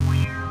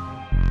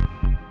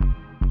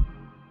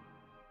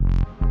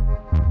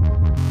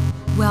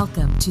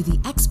Welcome to the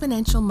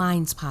Exponential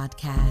Minds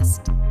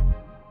Podcast.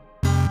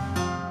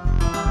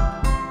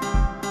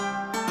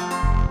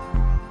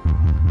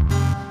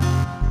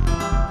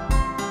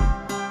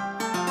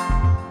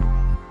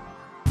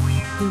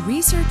 The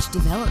research,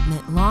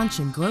 development, launch,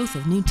 and growth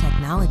of new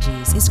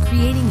technologies is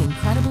creating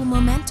incredible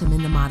momentum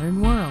in the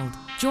modern world.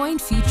 Join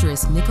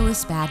futurist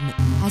Nicholas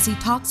Badminton as he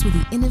talks with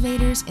the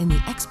innovators and the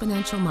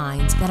exponential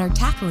minds that are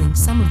tackling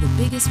some of the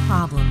biggest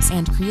problems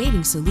and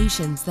creating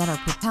solutions that are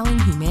propelling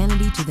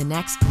humanity to the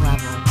next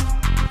level.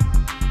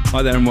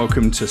 Hi there and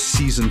welcome to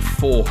Season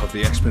 4 of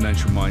the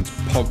Exponential Minds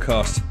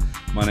podcast.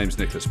 My name is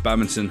Nicholas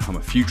Badminton. I'm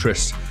a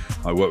futurist.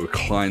 I work with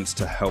clients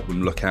to help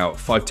them look out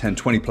 5, 10,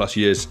 20 plus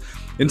years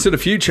into the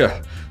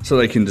future so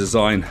they can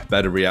design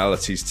better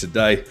realities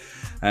today.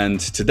 And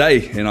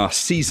today in our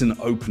season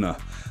opener,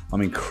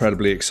 I'm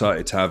incredibly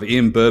excited to have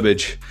Ian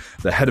Burbidge,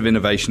 the Head of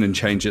Innovation and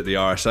Change at the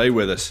RSA,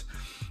 with us.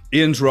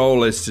 Ian's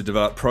role is to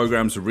develop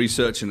programs of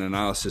research and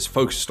analysis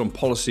focused on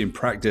policy and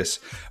practice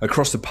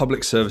across the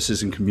public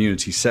services and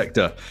community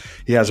sector.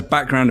 He has a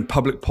background in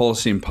public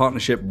policy and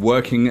partnership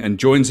working and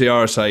joins the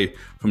RSA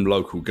from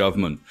local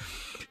government.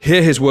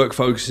 Here, his work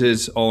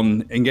focuses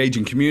on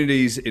engaging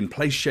communities in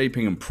place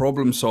shaping and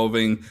problem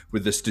solving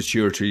with the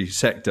statutory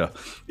sector.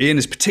 Ian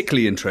is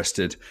particularly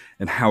interested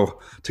in how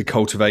to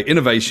cultivate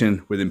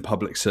innovation within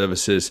public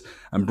services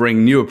and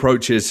bring new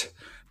approaches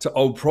to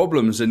old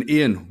problems. And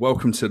Ian,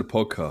 welcome to the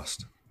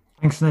podcast.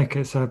 Thanks, Nick.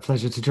 It's a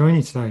pleasure to join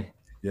you today.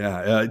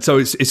 Yeah, so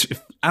it's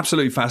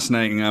absolutely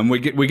fascinating, and we're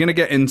going to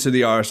get into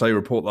the RSA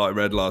report that I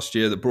read last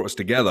year that brought us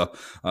together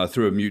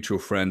through a mutual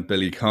friend,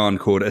 Billy Khan,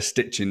 called A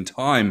Stitch in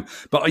Time.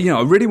 But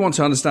I really want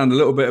to understand a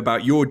little bit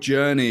about your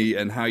journey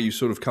and how you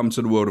sort of come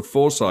to the world of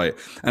foresight,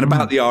 and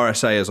about the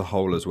RSA as a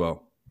whole as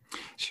well.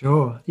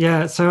 Sure.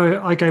 Yeah.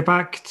 So I go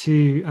back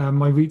to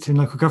my roots in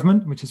local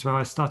government, which is where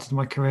I started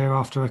my career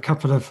after a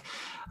couple of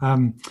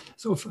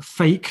sort of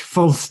fake,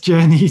 false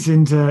journeys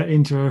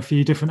into a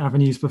few different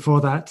avenues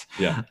before that.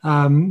 Yeah.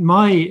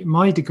 My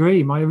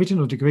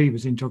original degree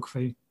was in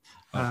geography,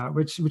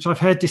 which I've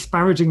heard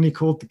disparagingly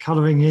called the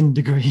colouring in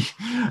degree.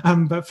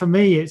 But for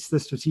me, it's the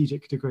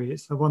strategic degree.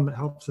 It's the one that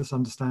helps us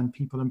understand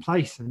people and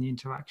place and the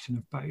interaction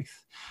of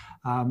both,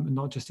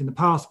 not just in the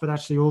past, but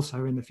actually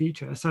also in the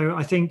future. So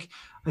I think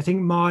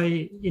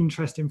my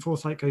interest in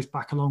foresight goes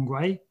back a long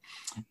way.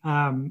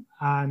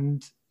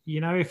 And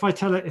if I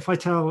tell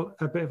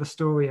a bit of a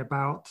story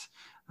about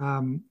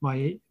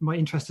my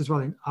interest as well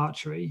in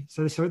archery.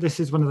 So this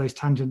is one of those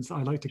tangents that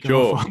I like to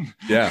go off on.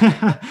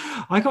 Yeah.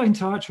 I got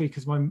into archery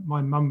because my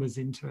mum was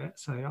into it.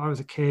 So I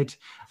was a kid,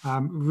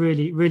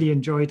 really, really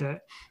enjoyed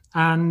it.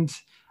 And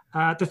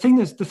the thing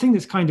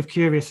that's kind of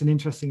curious and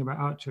interesting about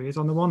archery is,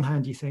 on the one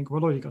hand, you think,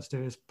 well, all you got to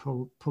do is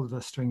pull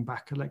the string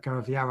back and let go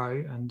of the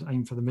arrow and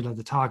aim for the middle of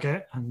the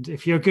target. And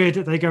if you're good,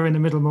 they go in the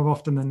middle more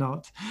often than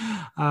not.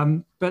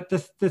 But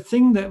the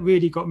thing that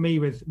really got me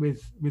with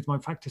my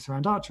practice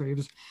around archery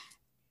was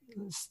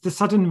the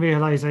sudden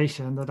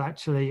realization that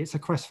actually it's a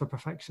quest for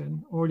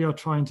perfection. All you're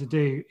trying to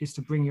do is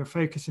to bring your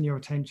focus and your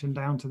attention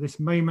down to this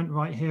moment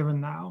right here and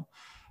now,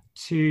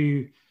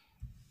 to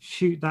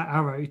shoot that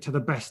arrow to the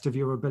best of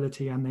your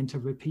ability and then to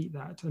repeat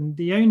that. And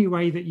the only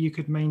way that you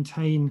could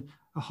maintain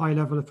a high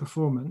level of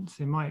performance,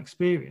 in my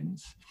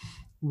experience,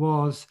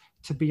 was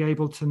to be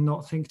able to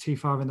not think too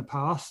far in the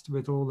past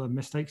with all the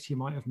mistakes you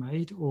might have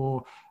made,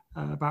 or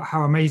about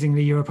how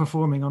amazingly you were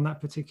performing on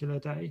that particular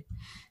day.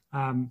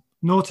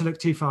 Nor to look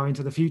too far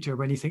into the future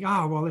when you think,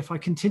 well, if I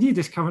continue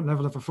this current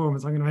level of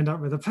performance, I'm going to end up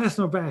with a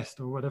personal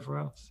best or whatever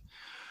else.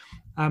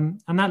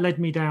 And that led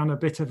me down a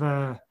bit of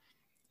a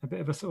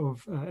sort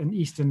of an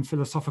Eastern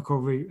philosophical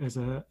route as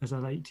a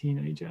late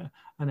teenager,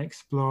 and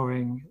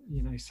exploring,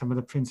 some of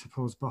the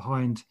principles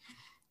behind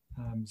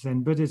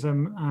Zen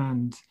Buddhism,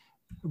 and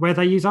where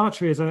they use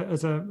archery as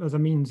a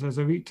means, as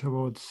a route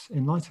towards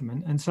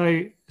enlightenment. And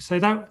so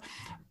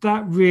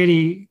that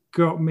really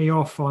got me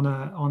off on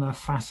a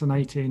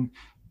fascinating,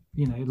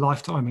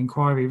 lifetime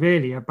inquiry,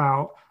 really,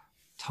 about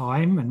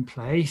time and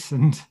place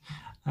and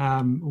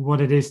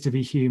what it is to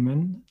be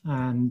human,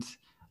 and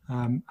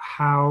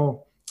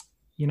how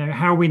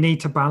we need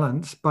to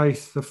balance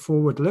both the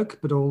forward look,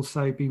 but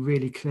also be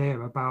really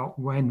clear about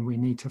when we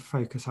need to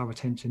focus our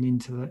attention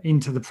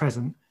into the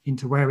present,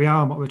 into where we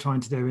are and what we're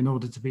trying to do in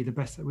order to be the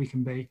best that we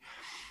can be.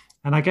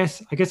 And I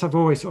guess I've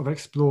always sort of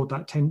explored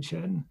that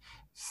tension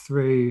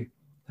through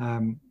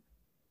my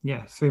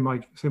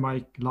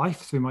life,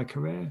 through my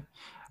career.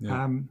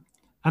 Yeah.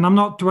 And I'm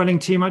not dwelling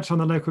too much on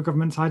the local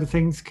government side of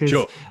things,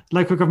 because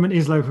local government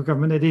is local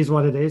government. It is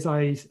what it is.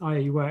 I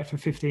worked for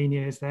 15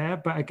 years there,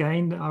 but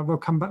again, we'll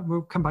come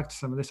back to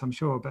some of this, I'm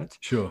sure. But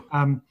sure.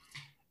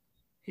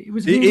 It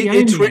was really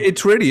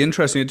it's really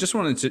interesting. I just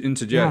wanted to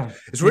interject.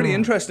 It's really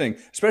interesting,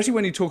 especially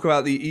when you talk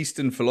about the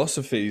Eastern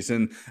philosophies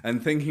and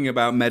thinking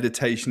about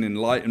meditation,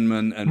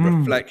 enlightenment, and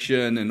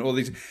reflection, and all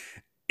these.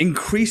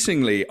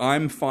 Increasingly,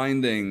 I'm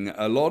finding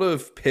a lot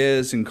of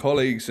peers and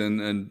colleagues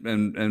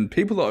and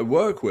people that I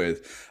work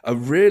with are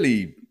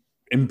really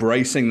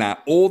embracing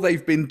that, or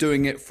they've been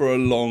doing it for a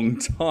long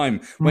time.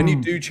 When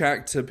you do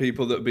chat to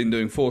people that have been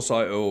doing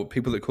foresight or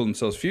people that call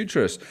themselves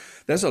futurists,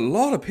 there's a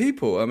lot of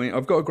people. I mean,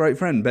 I've got a great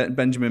friend,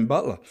 Benjamin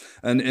Butler,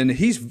 and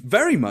he's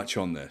very much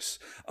on this.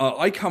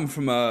 I come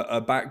from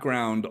a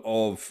background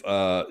of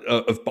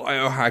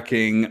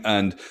biohacking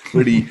and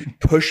really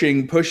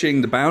pushing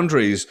the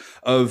boundaries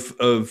of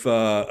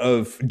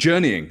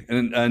journeying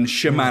and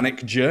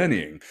shamanic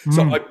journeying.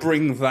 So I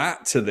bring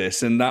that to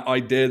this, and that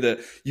idea that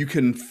you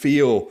can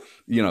feel,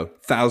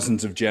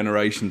 thousands of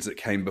generations that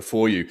came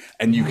before you,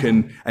 and you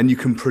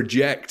can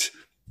project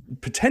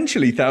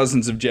potentially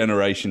thousands of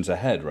generations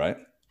ahead, right?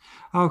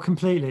 Oh,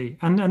 completely.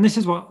 And this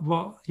is what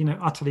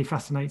utterly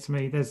fascinates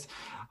me.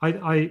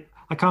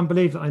 I can't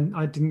believe that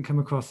I didn't come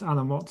across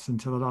Alan Watts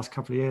until the last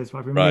couple of years, but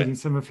I've been reading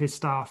some of his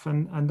stuff,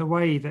 and the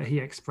way that he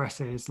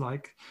expresses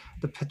like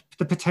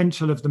the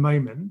potential of the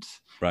moment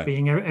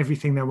being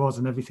everything there was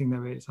and everything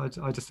there is,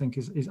 I just think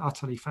is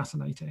utterly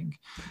fascinating.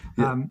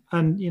 And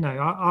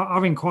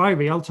our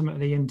inquiry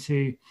ultimately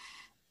into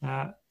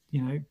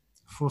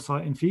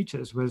foresight and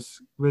futures was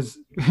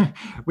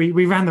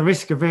we ran the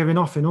risk of veering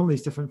off in all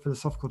these different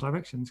philosophical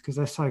directions because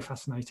they're so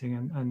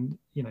fascinating and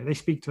they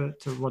speak to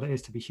what it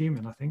is to be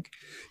human, I think.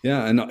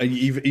 Yeah, and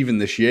even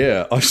this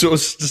year I sort of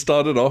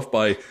started off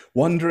by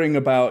wondering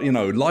about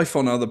life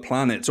on other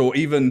planets, or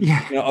even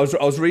I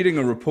was reading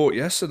a report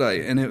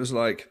yesterday and it was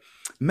like,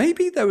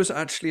 maybe there was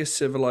actually a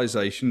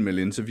civilization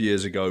millions of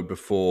years ago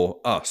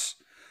before us.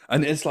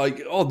 And it's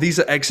like, oh, these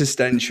are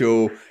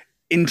existential,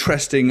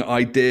 interesting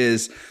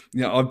ideas.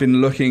 I've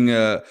been looking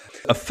at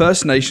a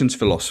First Nations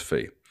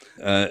philosophy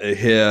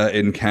here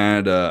in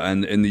Canada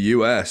and in the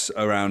US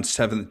around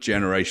seventh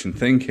generation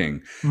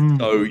thinking.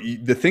 So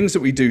the things that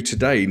we do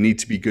today need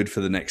to be good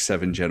for the next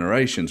 7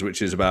 generations,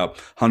 which is about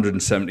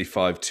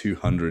 175,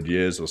 200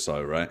 years or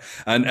so, right?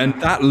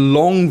 And that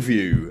long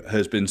view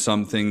has been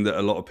something that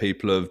a lot of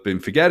people have been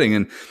forgetting.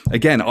 And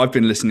again, I've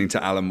been listening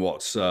to Alan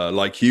Watts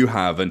like you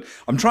have, and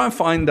I'm trying to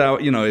find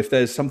out, if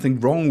there's something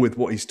wrong with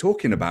what he's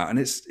talking about. And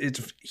it's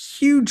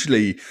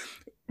hugely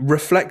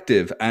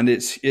reflective and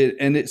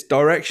it's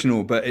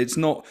directional, but it's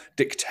not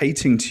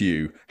dictating to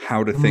you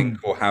how to think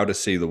or how to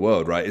see the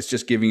world, right? It's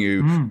just giving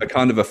you a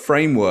kind of a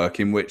framework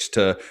in which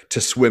to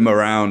swim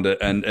around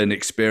and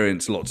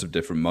experience lots of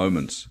different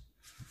moments.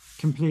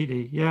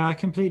 Completely. Yeah, I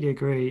completely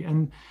agree.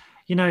 And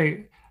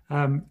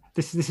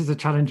this is a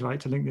challenge, right,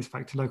 to link this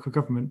back to local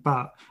government,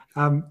 but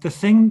the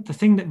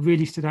thing that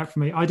really stood out for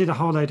me, I did a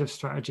whole load of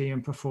strategy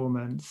and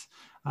performance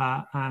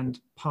and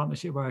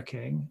partnership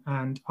working,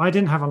 and I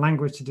didn't have a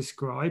language to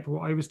describe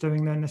what I was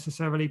doing there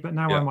necessarily, but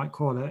now I might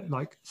call it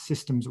like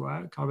systems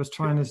work. I was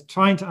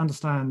trying to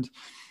understand,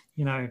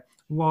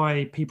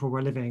 why people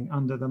were living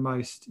under the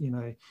most,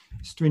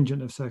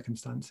 stringent of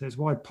circumstances,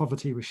 why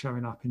poverty was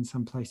showing up in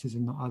some places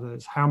and not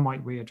others. How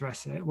might we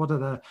address it? What are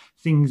the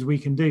things we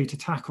can do to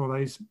tackle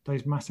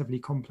those massively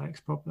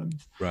complex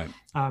problems? Right.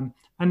 And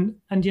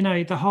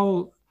the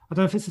whole, I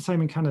don't know if it's the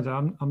same in Canada.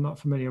 I'm not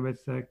familiar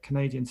with the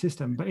Canadian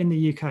system, but in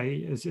the UK,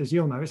 as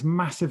you'll know, it's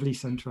massively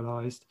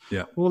centralised.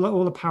 Yeah.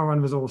 All the power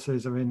and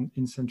resources are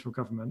in central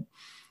government.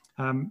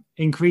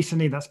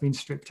 Increasingly, that's been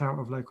stripped out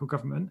of local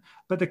government,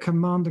 but the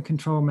command and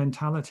control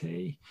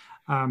mentality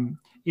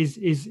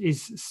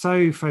is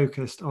so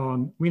focused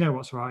on, we know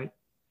what's right.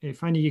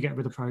 If only you get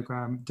rid of the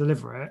program,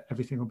 deliver it,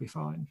 everything will be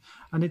fine.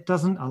 And it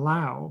doesn't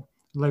allow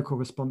local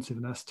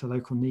responsiveness to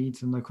local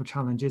needs and local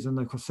challenges and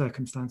local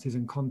circumstances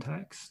and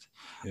context.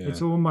 Yeah.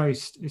 It's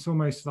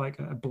almost like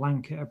a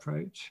blanket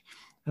approach.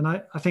 And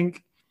I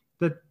think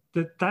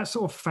that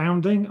sort of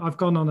founding, I've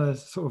gone on a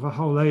sort of a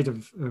whole load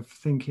of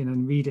thinking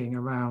and reading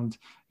around,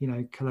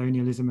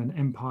 colonialism and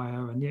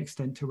empire and the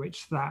extent to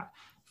which that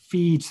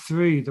feeds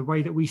through the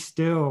way that we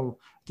still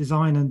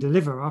design and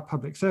deliver our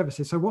public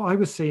services. So what I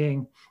was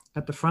seeing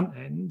at the front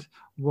end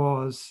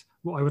was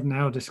what I would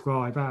now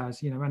describe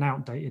as, an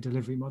outdated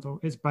delivery model.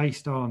 It's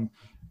based on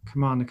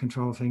command and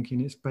control thinking.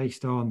 It's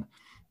based on,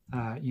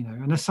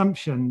 an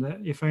assumption that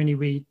if only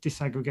we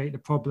disaggregate the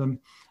problem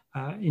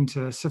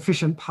into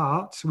sufficient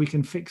parts, we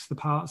can fix the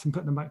parts and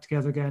put them back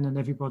together again, and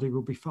everybody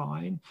will be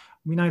fine.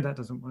 We know that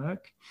doesn't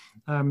work,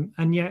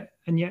 and yet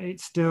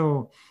it's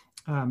still,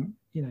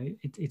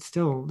 it's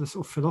still the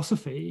sort of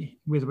philosophy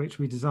with which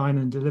we design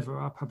and deliver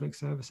our public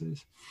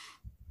services.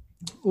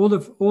 All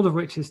of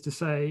which is to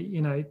say,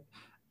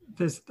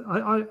 there's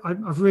I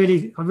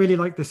really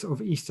like this sort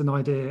of Eastern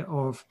idea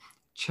of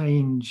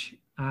change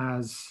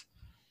as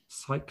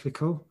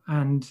cyclical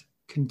and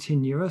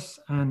continuous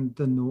and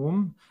the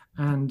norm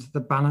and the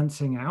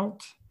balancing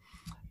out,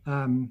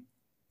 and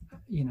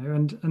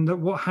that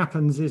what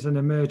happens is an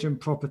emergent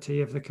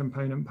property of the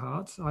component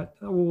parts.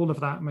 All of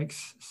that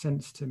makes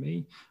sense to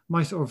me.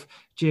 My sort of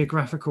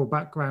geographical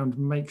background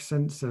makes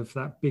sense of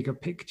that bigger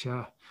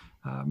picture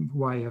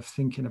way of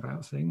thinking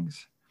about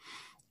things.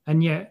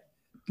 And yet,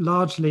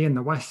 largely in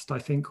the West, I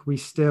think we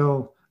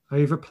still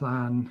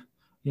overplan.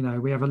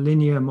 We have a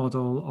linear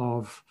model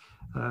of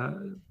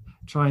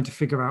trying to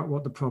figure out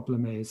what the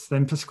problem is,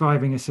 then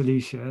prescribing a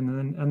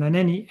solution, and then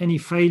any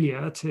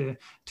failure to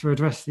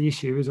address the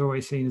issue is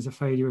always seen as a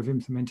failure of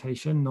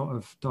implementation, not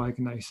of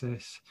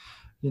diagnosis.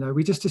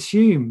 We just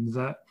assume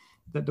that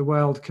the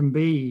world can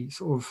be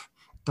sort of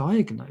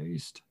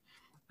diagnosed,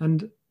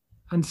 and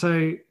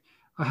so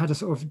I had a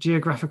sort of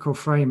geographical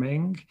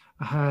framing.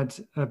 I had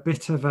a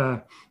bit of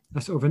a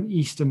sort of an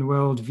Eastern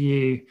world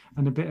view,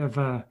 and a bit of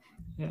an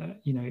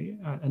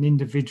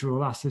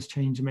individual, us as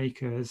change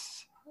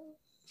makers,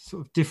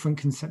 sort of different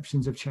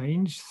conceptions of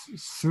change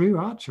through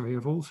archery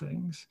of all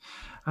things.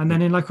 And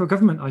then in local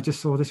government, I just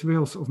saw this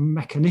real sort of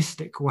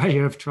mechanistic way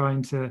of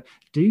trying to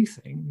do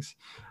things,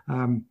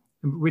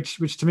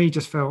 which to me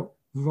just felt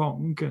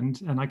wrong.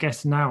 And I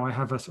guess now I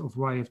have a sort of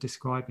way of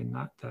describing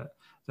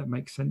that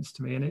makes sense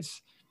to me. And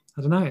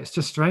I don't know, it's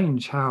just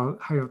strange how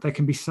there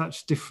can be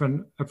such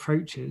different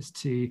approaches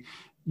to,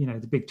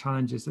 the big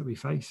challenges that we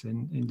face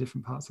in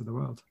different parts of the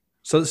world.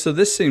 So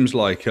this seems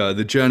like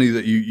the journey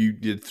that you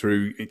did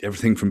through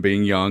everything from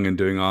being young and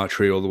doing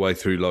archery all the way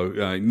through,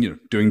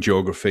 doing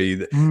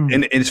geography.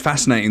 And it's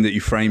fascinating that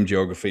you frame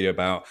geography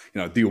about,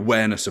 the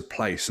awareness of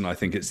place. And I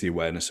think it's the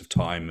awareness of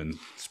time and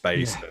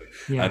space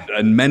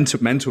and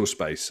mental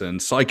space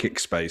and psychic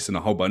space and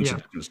a whole bunch of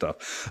different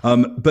stuff.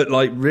 But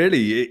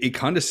really, it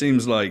kind of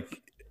seems like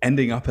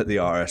ending up at the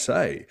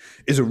RSA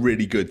is a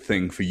really good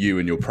thing for you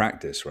and your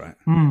practice, right?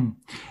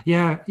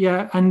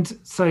 Yeah. And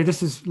so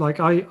this is like,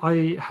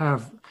 I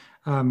have,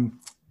 I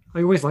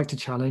always like to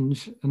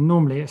challenge, and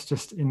normally it's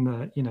just in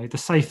the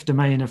safe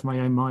domain of my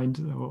own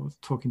mind or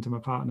talking to my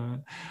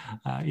partner.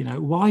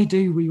 Why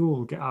do we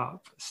all get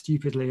up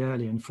stupidly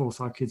early and force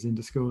our kids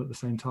into school at the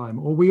same time?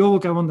 Or we all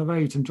go on the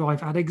roads and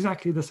drive at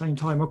exactly the same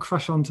time, or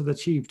crush onto the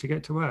tube to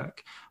get to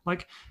work?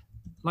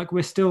 Like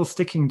we're still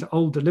sticking to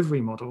old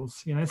delivery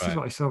models. This is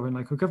what I saw in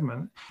local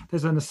government.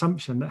 There's an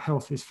assumption that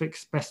health is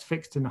best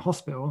fixed in a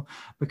hospital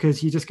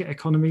because you just get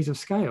economies of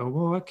scale.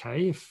 Well,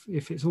 okay,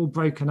 if it's all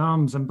broken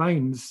arms and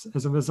bones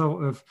as a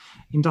result of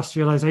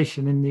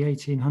industrialization in the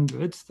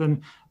 1800s,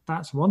 then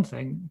that's one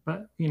thing.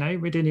 But,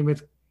 we're dealing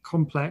with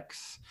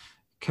complex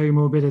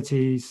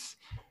comorbidities,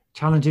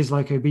 challenges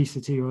like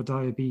obesity or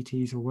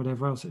diabetes or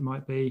whatever else it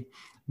might be,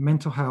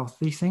 mental health.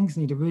 These things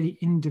need a really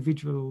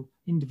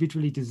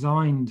individually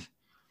designed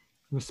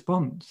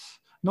response,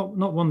 not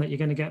one that you're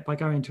going to get by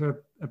going to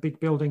a big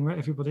building where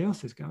everybody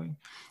else is going.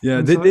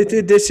 Yeah,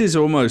 this is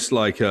almost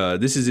like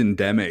this is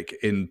endemic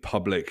in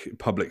public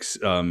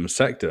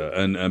sector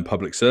and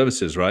public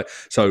services, right?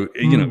 So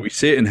we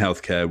see it in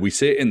healthcare, we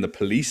see it in the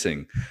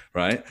policing,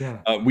 right?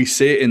 Yeah. We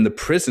see it in the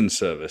prison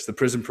service, the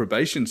prison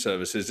probation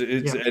services.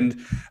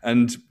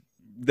 And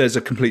there's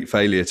a complete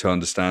failure to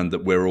understand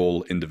that we're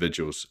all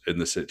individuals in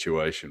the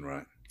situation,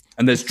 right?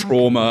 And there's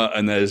trauma,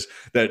 and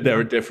there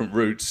are different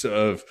routes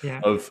of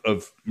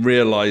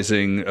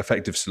realizing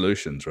effective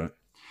solutions, right?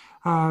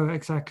 Oh,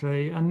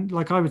 exactly. And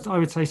like I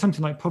would say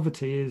something like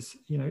poverty is,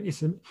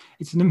 it's an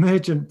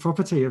emergent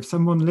property of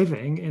someone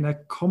living in a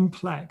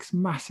complex,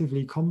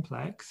 massively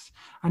complex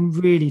and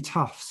really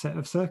tough set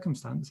of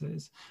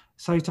circumstances.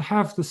 So to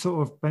have the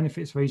sort of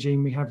benefits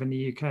regime we have in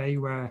the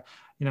UK, where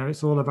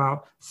it's all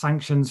about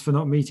sanctions for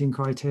not meeting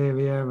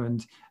criteria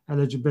and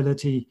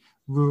eligibility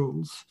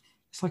rules,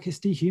 it's like it's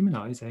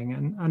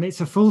dehumanizing, and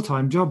it's a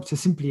full-time job to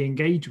simply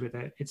engage with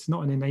it. It's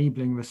not an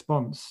enabling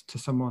response to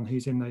someone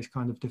who's in those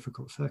kind of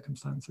difficult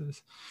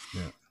circumstances.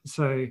 Yeah.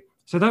 So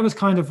that was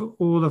kind of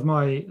all of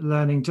my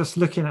learning, just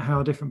looking at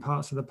how different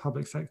parts of the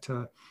public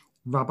sector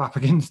rub up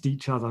against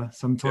each other,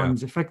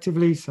 sometimes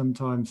effectively,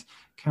 sometimes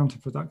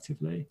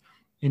counterproductively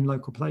in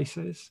local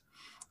places.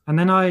 And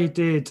then I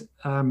did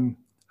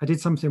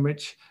something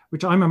which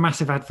I'm a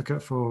massive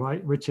advocate for,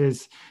 right? Which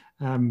is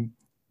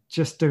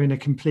just doing a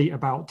complete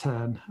about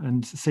turn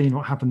and seeing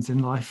what happens in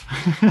life.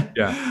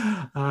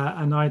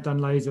 And I'd done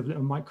loads of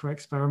little micro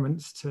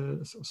experiments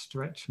to sort of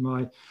stretch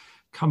my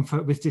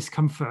comfort with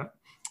discomfort,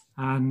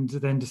 and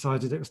then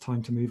decided it was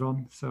time to move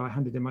on. So I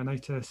handed in my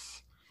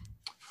notice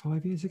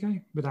 5 years ago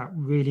without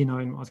really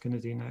knowing what I was going to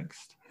do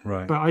next.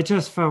 Right. But I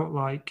just felt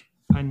like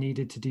I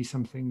needed to do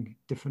something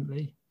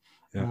differently.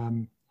 Yeah.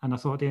 And I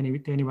thought the only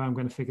way I'm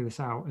going to figure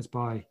this out is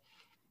by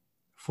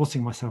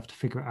forcing myself to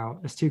figure it out.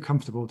 It's too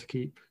comfortable to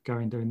keep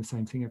doing the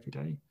same thing every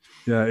day.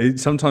 Yeah,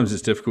 sometimes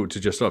it's difficult to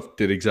just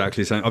did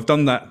exactly the same. I've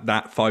done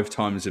that 5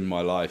 times in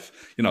my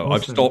life. Awesome.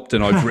 I've stopped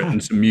and I've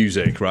written some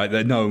music, right,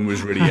 that no one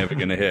was really ever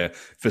going to hear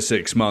for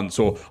 6 months,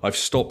 or I've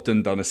stopped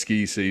and done a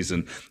ski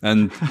season.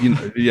 And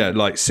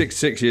like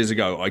six years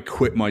ago, I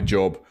quit my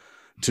job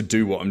to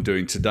do what I'm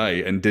doing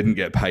today and didn't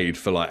get paid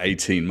for like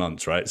 18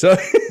 months, right? So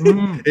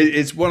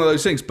it's one of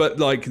those things. But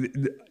like,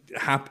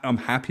 I'm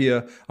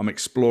happier, I'm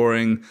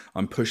exploring,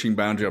 I'm pushing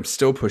boundaries, I'm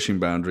still pushing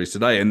boundaries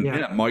today, and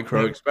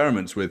micro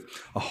experiments with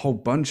a whole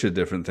bunch of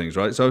different things,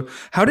 right? So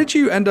how did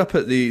you end up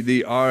at the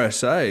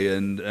RSA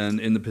and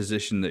in the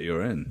position that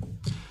you're in?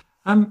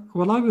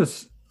 Well, I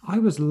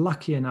was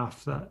lucky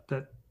enough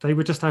that they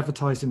were just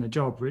advertising a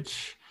job,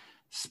 which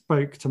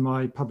spoke to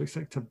my public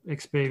sector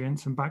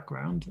experience and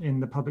background in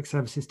the public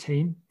services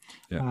team.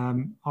 Yeah.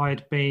 I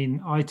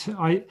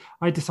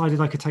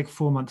decided I could take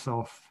 4 months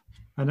off.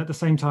 And at the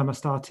same time, I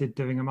started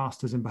doing a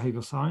master's in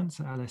behavioural science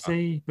at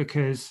LSE,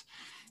 because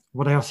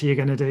what else are you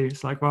going to do?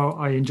 It's like, well,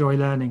 I enjoy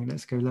learning.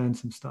 Let's go learn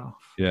some stuff.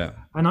 Yeah.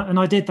 And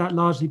I did that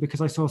largely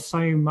because I saw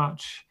so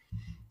much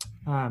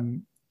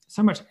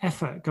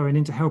effort going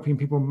into helping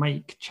people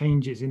make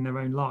changes in their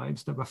own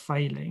lives that were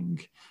failing,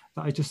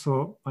 that I just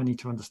thought, I need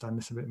to understand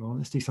this a bit more.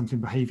 Let's do something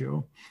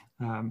behavioural.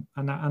 And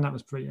that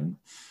was brilliant.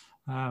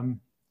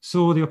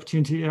 Saw the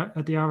opportunity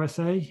at the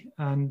RSA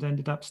and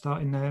ended up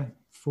starting there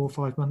 4 or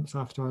 5 months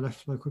after I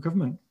left local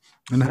government.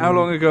 And how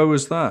long ago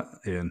was that,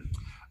 Ian?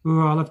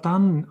 I'll have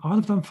done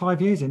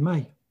 5 years in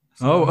May.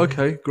 So,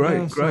 okay, great,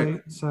 yeah,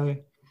 great. So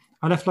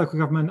I left local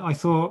government. I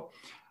thought,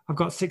 I've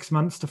got 6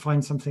 months to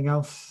find something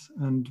else,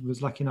 and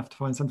was lucky enough to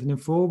find something in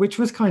 4, which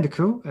was kind of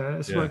cool.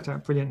 It's worked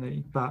out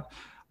brilliantly. But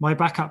my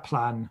backup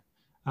plan,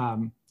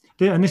 and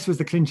this was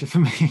the clincher for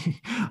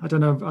me. I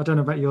don't know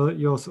about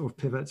your sort of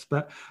pivots,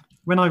 but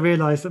when I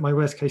realized that my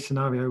worst case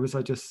scenario was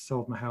I just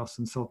sold my house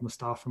and sold my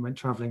staff and went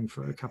traveling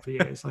for a couple of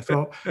years, I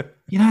thought,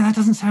 that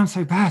doesn't sound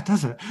so bad,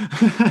 does it?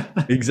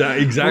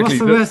 Exactly. What's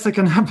the worst that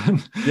can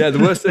happen? Yeah, the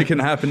worst that can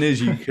happen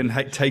is you can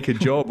take a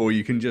job, or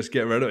you can just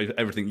get rid of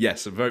everything.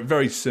 Yes, a very,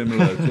 very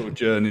similar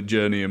sort of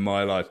journey in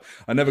my life.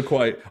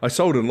 I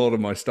sold a lot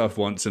of my stuff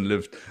once and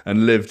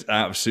lived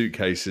out of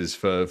suitcases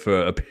for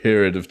a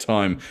period of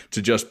time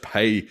to just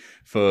pay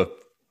for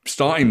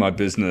starting my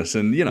business.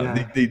 And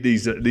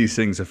these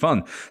things are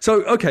fun.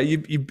 So okay,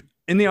 you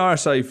in the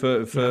RSA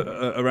for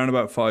around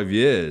about 5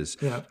 years,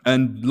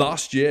 and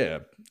last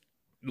year,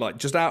 like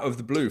just out of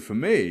the blue for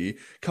me,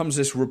 comes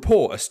this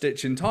report, A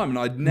Stitch in Time. And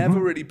I'd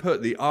never really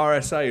put the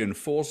RSA and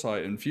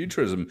foresight and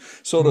futurism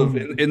sort of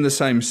in the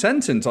same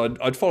sentence.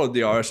 I'd followed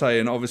the RSA,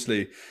 and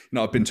obviously,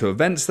 I've been to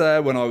events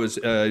there when I was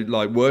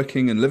like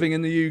working and living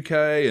in the UK,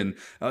 and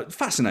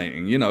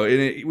fascinating, the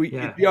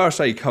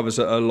RSA covers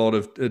a lot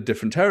of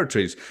different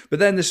territories. But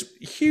then this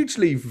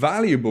hugely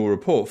valuable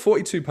report,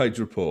 42-page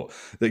report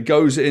that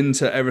goes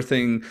into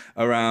everything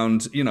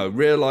around,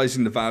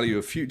 realizing the value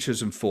of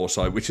futures and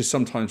foresight, which is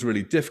sometimes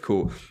really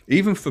difficult,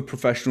 even for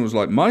professionals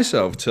like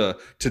myself to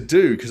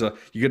do, because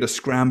you get to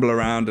scramble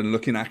around and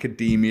look in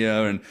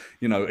academia, and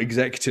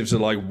executives are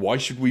like, why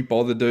should we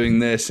bother doing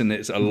this? And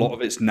it's a lot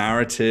of it's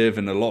narrative,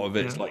 and a lot of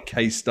it's like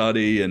case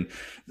study, and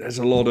there's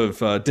a lot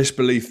of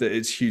disbelief that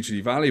it's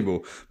hugely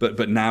valuable.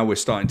 But now we're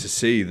starting to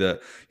see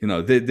that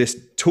this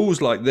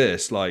tools like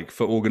this, like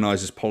for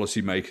organizers,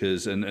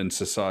 policymakers, and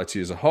society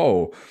as a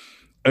whole,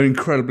 are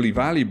incredibly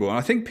valuable. And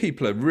I think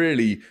people are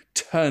really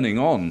turning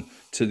on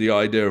to the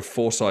idea of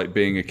foresight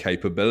being a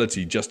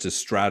capability, just as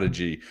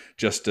strategy,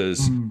 just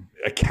as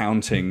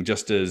accounting,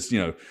 just as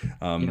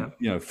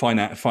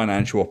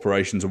financial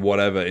operations or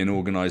whatever in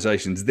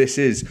organizations. This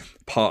is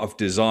part of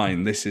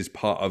design. This is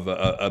part of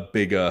a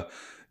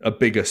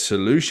bigger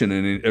solution,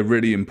 and a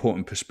really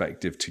important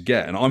perspective to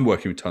get. And I'm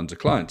working with tons of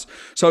clients.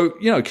 So,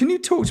 can you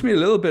talk to me a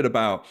little bit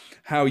about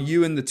how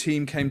you and the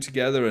team came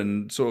together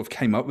and sort of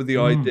came up with the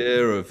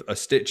idea of A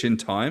Stitch in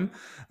Time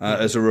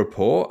as a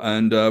report,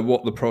 and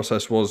what the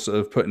process was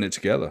of putting it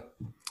together?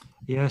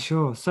 Yeah,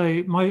 sure.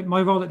 So my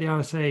role at the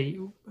RSA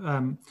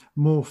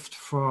morphed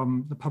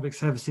from the public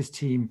services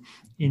team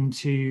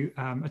into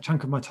a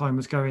chunk of my time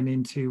was going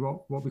into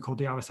what we call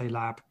the RSA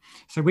lab.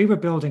 So we were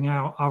building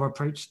out our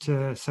approach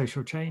to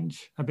social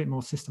change a bit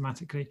more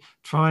systematically,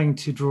 trying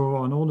to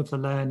draw on all of the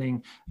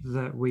learning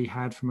that we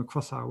had from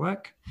across our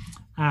work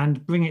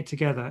and bring it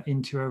together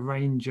into a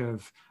range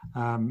of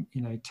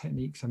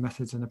techniques and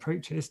methods and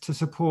approaches to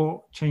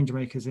support change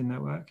makers in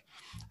their work.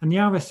 And the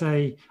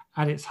RSA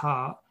at its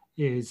heart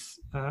is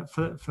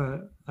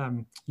for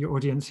your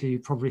audience who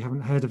probably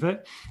haven't heard of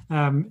it,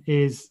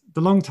 is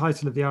the long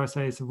title of the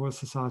RSA is the Royal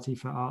Society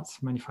for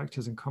Arts,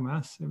 Manufactures and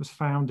Commerce. It was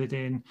founded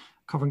in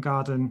Covent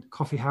Garden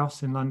Coffee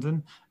House in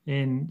London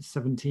in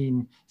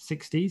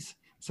 1760s.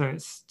 So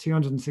it's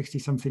 260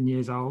 something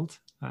years old.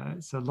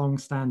 It's a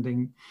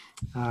long-standing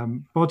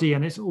body,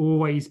 and it's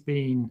always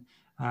been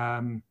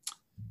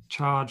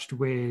charged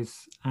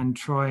with and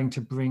trying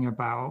to bring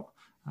about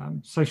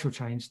social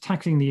change,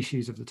 tackling the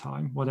issues of the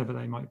time, whatever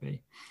they might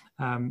be.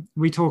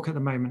 We talk at the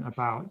moment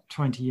about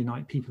trying to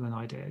unite people and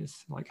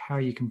ideas, like how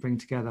you can bring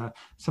together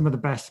some of the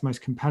best,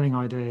 most compelling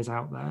ideas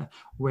out there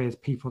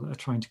with people that are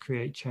trying to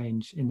create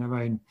change in their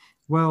own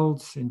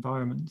worlds,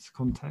 environments,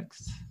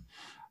 contexts.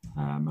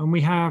 And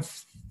we have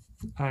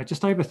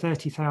just over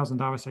 30,000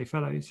 RSA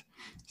fellows.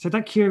 So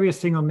that curious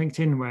thing on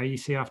LinkedIn where you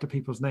see after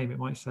people's name, it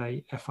might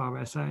say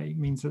FRSA,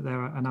 means that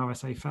they're an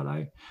RSA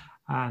fellow.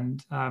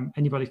 And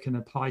anybody can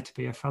apply to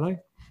be a fellow.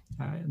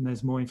 And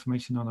there's more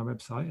information on our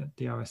website at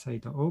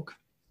drsa.org.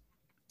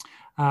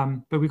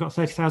 But we've got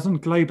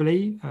 30,000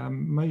 globally.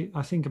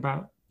 I think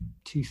about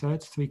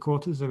 2/3,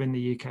 3/4 are in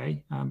the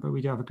UK, but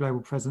we do have a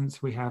global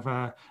presence. We have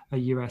a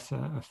US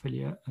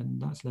affiliate, and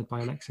that's led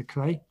by Alexa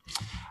Clay.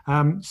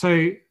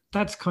 So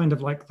that's kind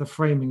of like the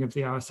framing of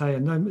the RSA,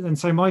 and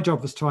so my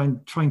job was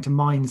trying to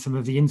mine some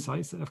of the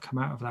insights that have come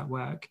out of that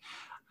work,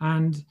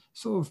 and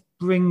sort of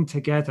bring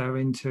together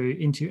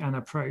into an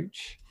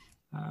approach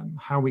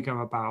how we go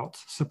about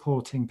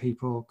supporting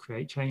people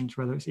create change,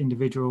 whether it's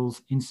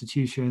individuals,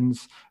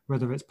 institutions,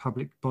 whether it's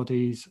public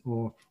bodies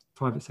or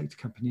private sector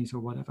companies or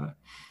whatever.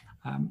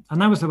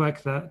 And that was the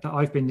work that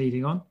I've been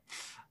leading on.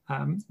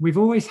 We've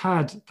always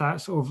had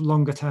that sort of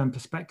longer term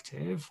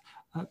perspective,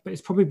 but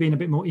it's probably been a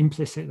bit more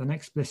implicit than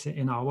explicit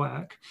in our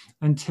work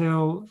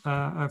until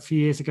a few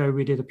years ago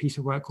we did a piece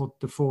of work called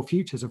the 4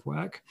 Futures of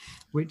Work,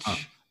 which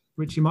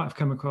you might have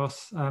come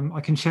across.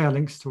 I can share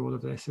links to all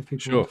of this if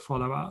people want to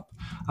follow up.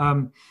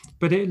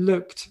 But it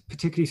looked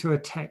particularly through a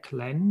tech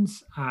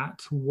lens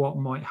at what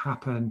might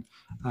happen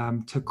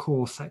to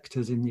core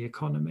sectors in the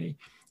economy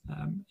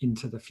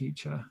into the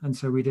future. And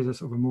so we did a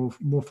sort of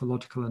a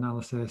morphological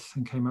analysis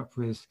and came up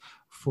with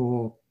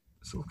 4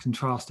 sort of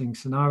contrasting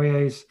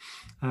scenarios.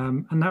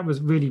 And that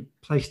was really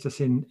placed us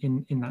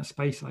in that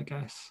space, I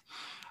guess.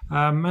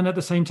 And at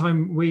the same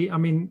time, the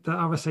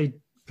RSA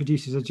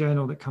produces a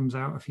journal that comes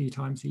out a few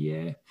times a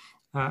year.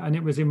 And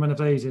it was in one of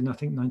those in, I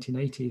think,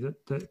 1980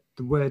 that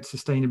the word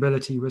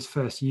sustainability was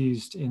first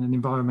used in an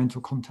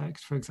environmental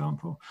context, for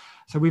example.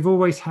 So we've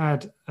always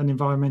had an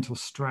environmental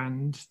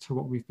strand to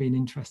what we've been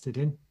interested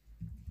in.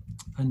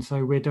 And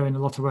so we're doing a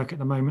lot of work at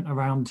the moment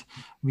around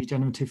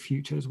regenerative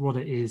futures, what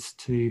it is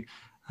to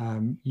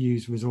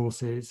use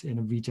resources in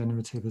a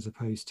regenerative as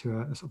opposed to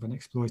a sort of an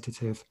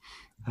exploitative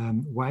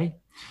way.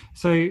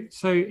 So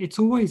it's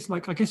always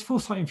like, I guess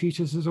foresight in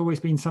futures has always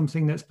been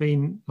something that's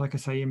been, like I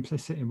say,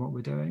 implicit in what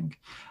we're doing.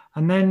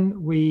 And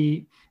then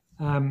we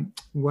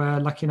were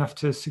lucky enough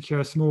to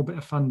secure a small bit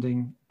of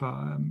funding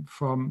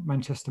from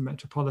Manchester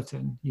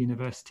Metropolitan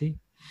University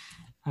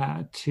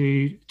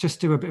to just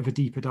do a bit of a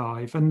deeper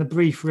dive. And the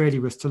brief really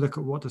was to look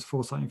at what does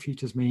foresight in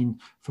futures mean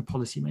for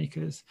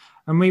policymakers.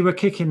 And we were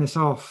kicking this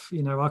off,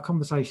 our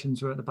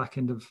conversations were at the back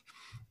end of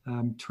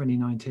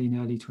 2019,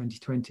 early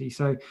 2020.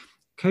 So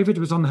COVID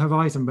was on the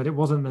horizon, but it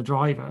wasn't the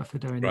driver for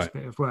doing this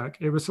bit of work.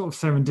 It was sort of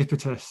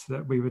serendipitous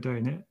that we were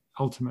doing it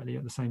ultimately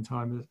at the same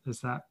time as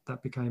that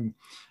became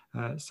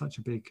such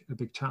a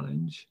big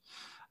challenge.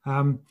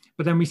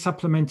 But then we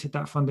supplemented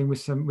that funding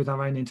with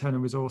our own internal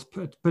resource,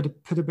 put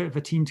a bit of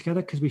a team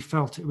together because we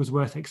felt it was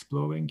worth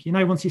exploring.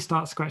 Once you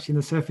start scratching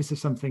the surface of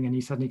something and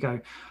you suddenly go,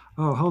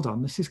 oh, hold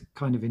on, this is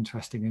kind of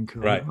interesting and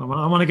cool. Right.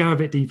 I want to go a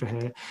bit deeper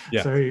here.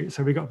 Yeah.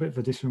 So we got a bit of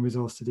additional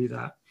resource to do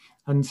that.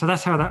 And so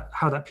that's how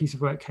that piece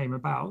of work came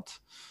about.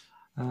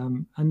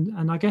 And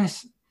I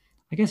guess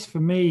for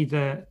me,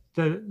 the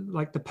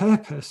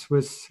purpose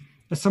was,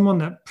 as someone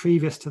that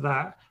previous to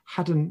that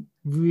hadn't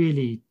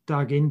really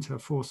dug into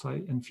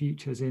foresight and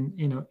futures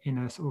in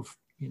a sort of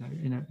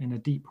in a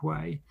deep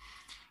way,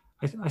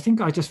 I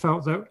think I just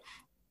felt that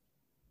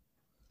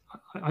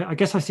I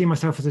guess I see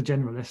myself as a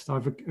generalist.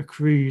 I've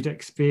accrued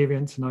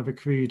experience and I've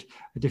accrued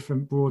a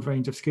different broad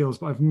range of skills,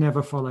 but I've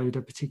never followed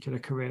a particular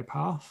career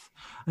path.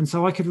 And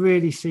so I could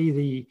really see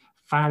the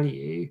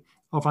value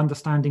of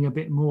understanding a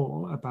bit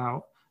more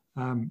about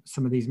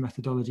some of these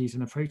methodologies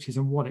and approaches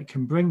and what it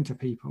can bring to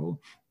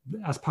people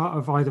as part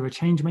of either a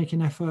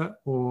change-making effort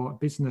or a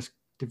business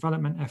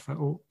development effort,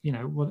 or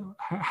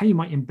how you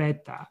might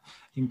embed that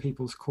in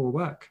people's core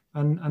work.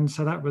 And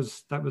so that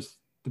was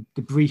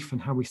the brief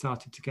and how we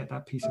started to get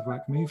that piece of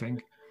work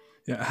moving.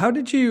 Yeah, how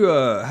did you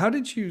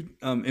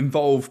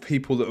involve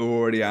people that were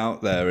already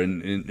out there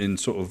in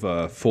sort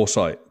of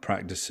foresight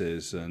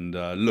practices and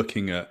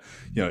looking at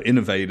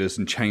innovators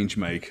and change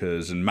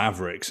makers and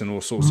mavericks and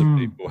all sorts of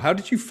people? How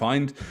did you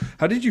find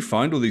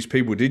all these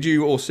people? Did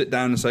you all sit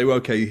down and say, well,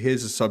 okay,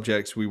 here's the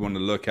subjects we want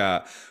to look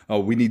at. Oh,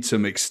 we need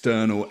some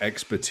external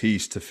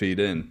expertise to feed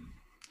in.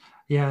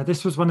 Yeah,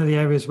 this was one of the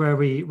areas where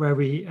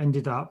we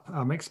ended up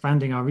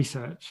expanding our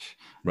research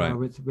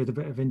with a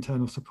bit of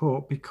internal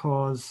support,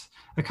 because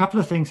a couple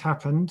of things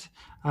happened.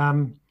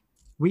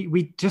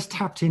 We just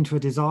tapped into a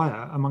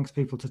desire amongst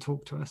people to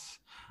talk to us.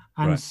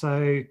 And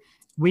so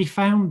we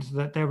found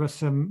that there were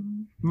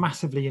some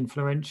massively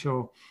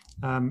influential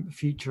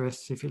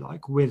futurists, if you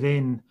like,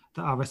 within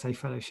the RSA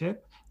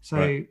Fellowship.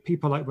 So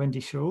people like Wendy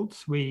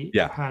Schultz, we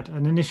had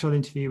an initial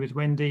interview with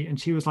Wendy, and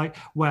she was like,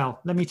 well,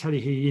 let me tell you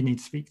who you need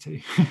to speak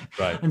to.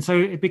 And so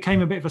it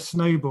became a bit of a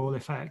snowball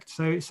effect.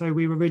 So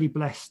we were really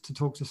blessed to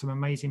talk to some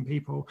amazing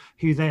people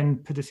who then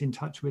put us in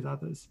touch with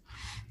others.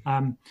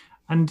 And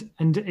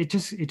it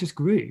just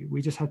grew.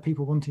 We just had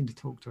people wanting to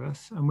talk to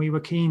us, and we were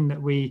keen that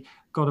we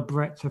got a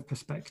breadth of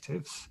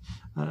perspectives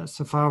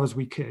so far as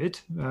we could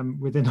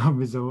within our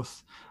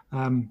resource.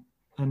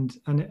 And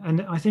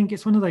I think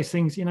it's one of those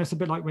things, it's a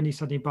bit like when you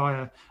suddenly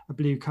buy a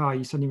blue car,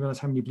 you suddenly realize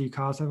how many blue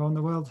cars there are in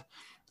the world.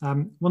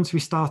 Once we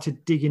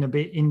started digging a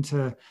bit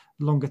into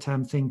longer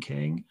term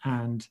thinking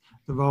and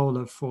the role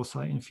of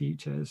foresight in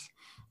futures,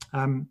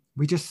 the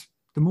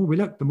more we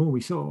looked, the more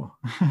we saw.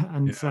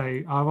 And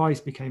so our eyes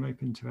became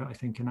open to it, I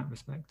think, in that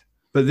respect.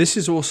 But this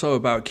is also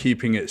about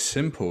keeping it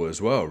simple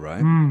as well,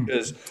 right? Mm.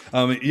 Because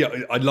yeah,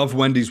 I love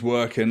Wendy's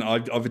work, and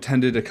I've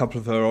attended a couple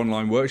of her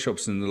online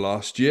workshops in the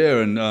last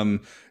year, and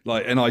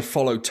and I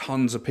follow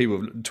tons of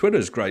people.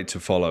 Twitter's great to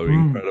follow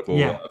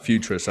incredible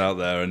futurists out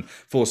there and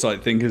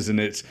foresight thinkers, and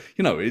it's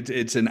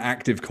an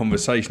active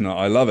conversation.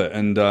 I love it,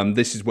 and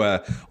this is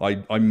where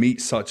I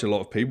meet such a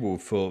lot of people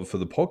for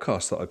the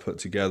podcast that I put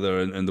together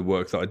and the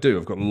work that I do.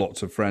 I've got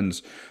lots of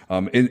friends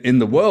in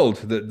the world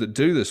that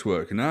do this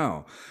work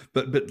now,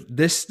 but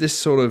this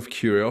sort of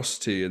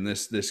curiosity and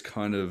this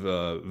kind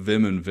of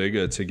vim and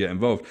vigor to get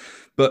involved.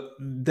 But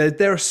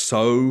there are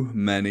so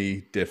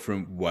many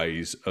different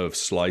ways of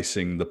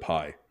slicing the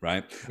pie,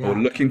 right? Yeah. Or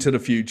looking to the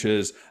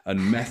futures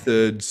and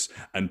methods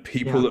and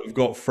people that have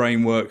got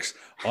frameworks.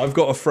 I've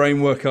got a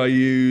framework I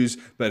use,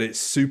 but it's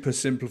super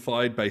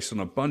simplified based on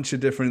a bunch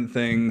of different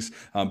things,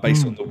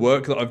 based on the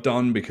work that I've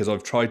done, because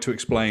I've tried to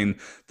explain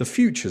the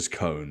futures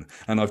cone,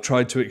 and I've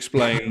tried to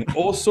explain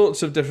all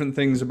sorts of different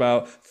things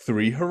about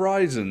three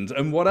horizons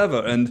and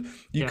whatever. And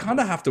you kind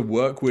of have to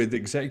work with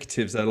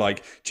executives. They're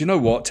like, do you know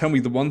what? Tell me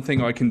the one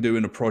thing I can do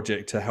in a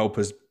project to help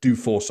us do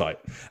foresight.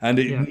 And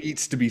it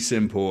needs to be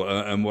simple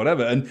and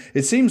whatever. And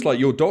it seems like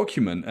your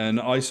document, and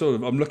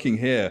I'm looking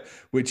here,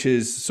 which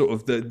is sort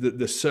of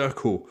the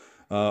circle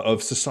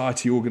of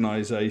society,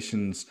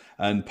 organizations,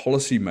 and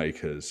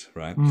policymakers,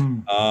 right?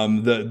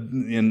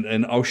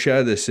 And I'll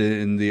share this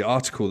in the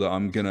article that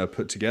I'm going to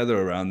put together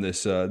around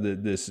this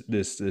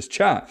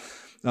chat,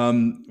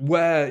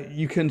 where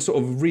you can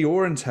sort of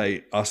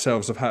reorientate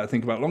ourselves of how to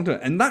think about long term,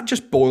 and that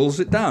just boils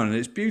it down, and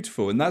it's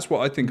beautiful. And that's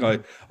what I think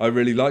I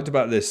really liked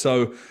about this.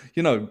 So,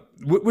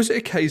 was it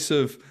a case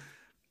of,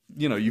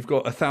 you've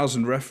got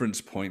 1,000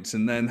 reference points,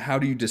 and then how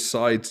do you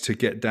decide to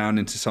get down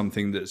into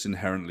something that's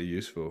inherently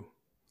useful?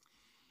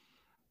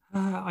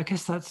 I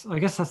guess that's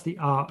the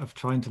art of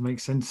trying to make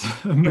sense.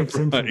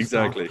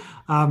 Exactly.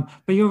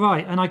 But you're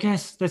right, and I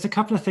guess there's a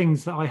couple of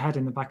things that I had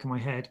in the back of my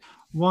head.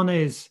 One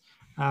is,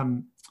 I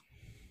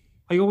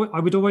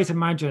would always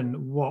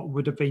imagine what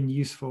would have been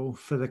useful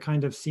for the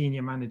kind of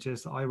senior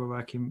managers that I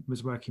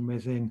was working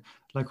with in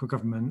local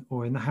government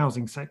or in the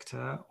housing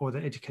sector or the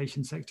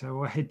education sector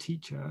or a head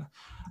teacher.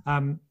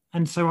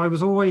 And so I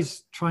was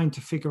always trying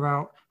to figure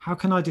out, how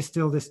can I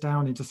distill this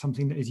down into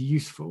something that is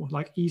useful,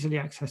 like easily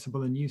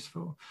accessible and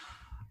useful?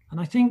 And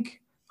I think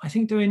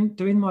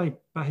doing my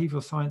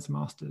behavioral science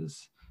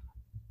masters,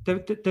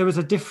 there was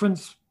a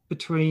difference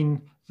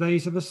between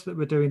those of us that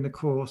were doing the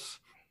course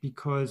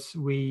because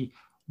we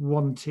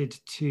wanted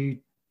to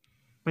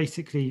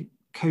basically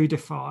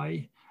codify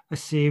a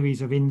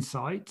series of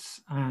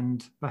insights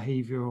and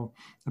behavioral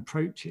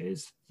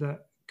approaches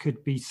that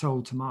could be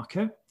sold to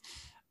market,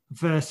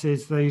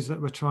 versus those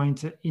that were trying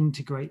to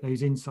integrate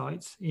those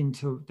insights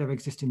into their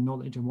existing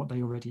knowledge and what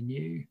they already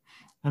knew.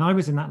 And I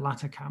was in that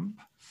latter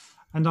camp.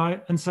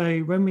 And so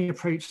when we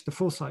approached the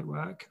foresight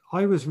work,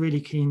 I was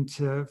really keen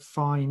to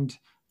find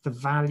the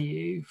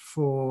value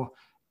for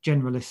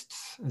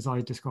generalists, as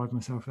I described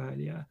myself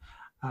earlier,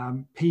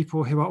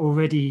 people who are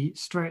already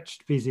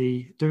stretched,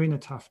 busy, doing a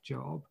tough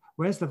job.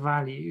 Where's the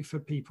value for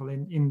people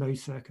in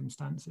those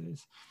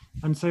circumstances?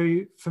 And so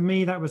for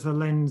me, that was the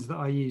lens that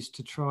I used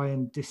to try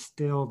and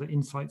distill the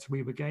insights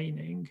we were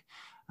gaining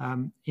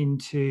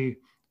into,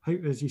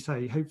 as you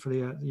say,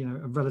 hopefully a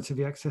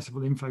relatively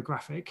accessible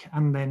infographic,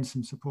 and then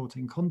some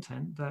supporting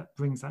content that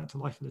brings that to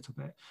life a little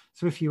bit.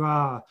 So if you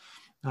are,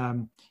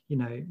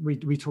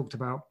 we talked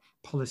about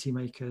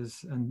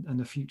policymakers and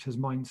the futures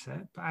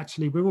mindset, but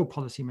actually we're all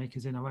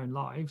policymakers in our own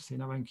lives, in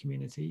our own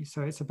community.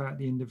 So it's about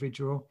the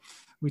individual.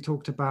 We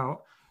talked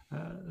about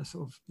a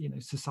sort of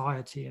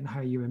society and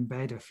how you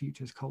embed a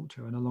futures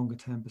culture and a longer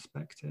term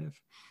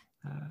perspective,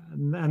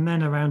 and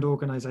then around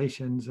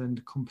organizations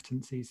and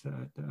competencies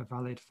that are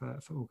valid for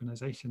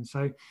organizations.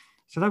 So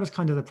that was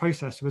kind of the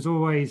process, was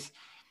always,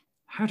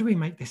 how do we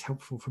make this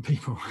helpful for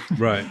people?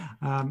 Right.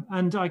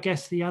 And I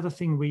guess the other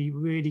thing we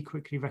really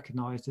quickly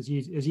recognized, as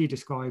you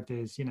described,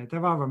 is,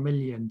 there are a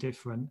million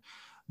different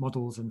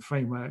models and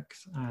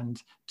frameworks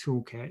and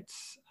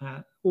toolkits.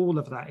 All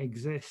of that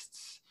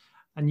exists.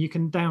 And you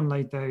can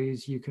download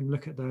those, you can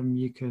look at them,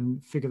 you can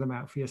figure them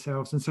out for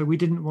yourselves. And so we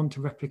didn't want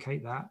to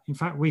replicate that. In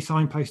fact, we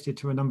signposted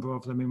to a number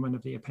of them in one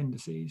of the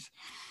appendices.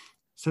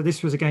 So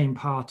this was, again,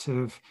 part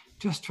of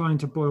just trying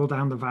to boil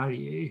down the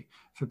value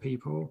for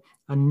people,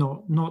 and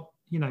not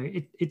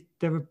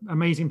there were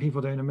amazing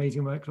people doing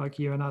amazing work like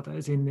you and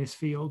others in this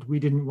field. We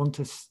didn't want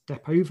to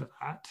step over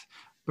that,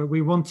 but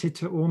we wanted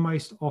to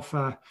almost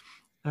offer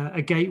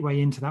a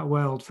gateway into that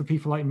world for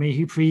people like me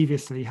who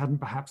previously hadn't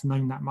perhaps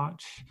known that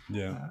much.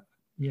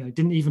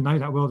 Didn't even know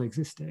that world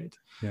existed.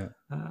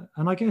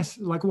 And I guess,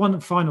 like, one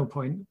final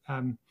point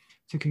to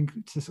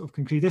sort of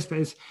conclude this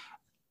bit is,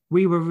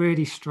 we were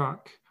really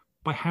struck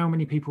by how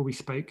many people we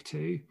spoke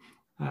to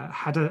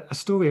had a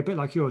story a bit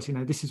like yours.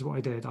 This is what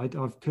I did.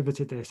 I've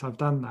pivoted this, I've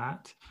done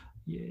that.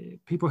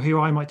 People who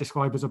I might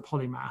describe as a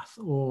polymath,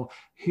 or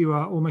who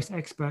are almost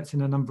experts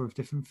in a number of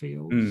different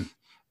fields.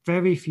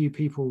 Very few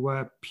people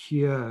were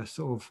pure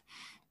sort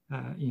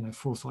of,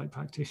 foresight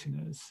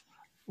practitioners.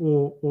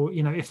 or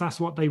if that's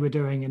what they were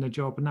doing in a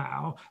job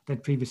now,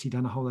 they'd previously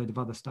done a whole load of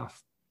other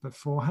stuff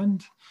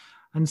beforehand.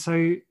 And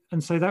so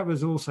that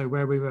was also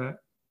where we were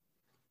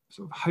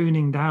sort of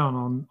honing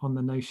down on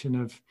the notion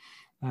of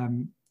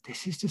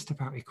this is just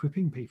about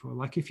equipping people.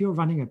 Like if you're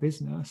running a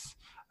business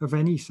of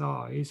any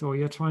size, or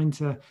you're trying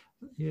to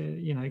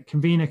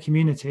convene a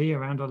community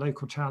around a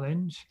local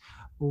challenge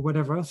or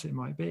whatever else it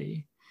might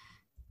be,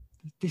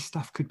 this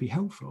stuff could be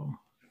helpful.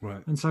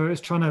 Right. And so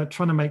it's trying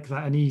to make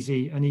that an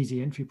easy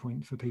entry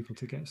point for people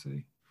to get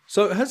to.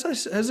 So has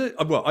it?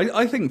 Well,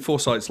 I think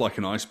Foresight's like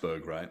an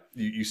iceberg, right?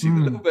 You see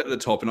the little bit at the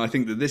top, and I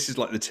think that this is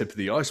like the tip of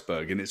the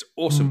iceberg, and it's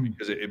awesome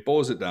because it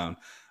boils it down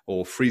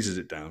or freezes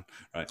it down,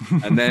 right?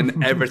 And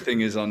then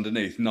everything is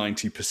underneath,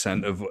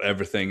 90% of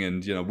everything.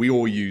 And, we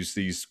all use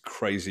these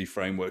crazy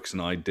frameworks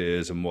and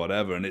ideas and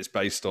whatever, and it's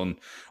based on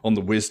the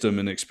wisdom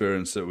and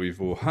experience that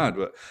we've all had.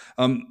 But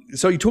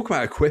so you talk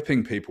about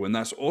equipping people, and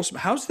that's awesome.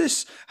 How's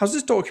this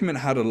document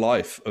had a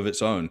life of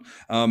its own?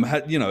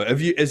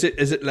 Is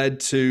it led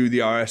to the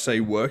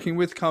RSA working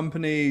with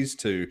companies,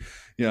 to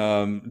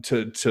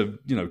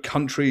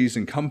countries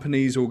and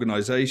companies,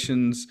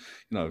 organizations,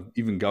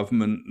 even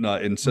government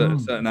in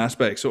certain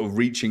aspects, sort of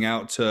reaching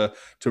out to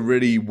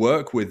really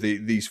work with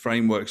these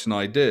frameworks and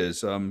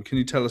ideas. Can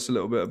you tell us a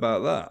little bit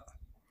about that?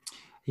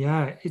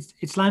 Yeah,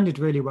 it's landed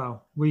really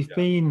well. We've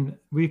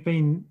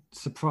been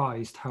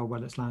surprised how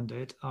well it's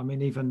landed. I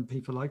mean, even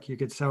people like your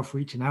good self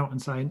reaching out and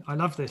saying, "I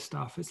love this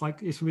stuff."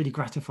 It's really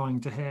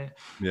gratifying to hear.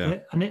 Yeah,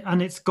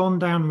 and it's gone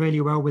down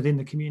really well within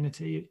the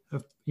community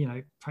of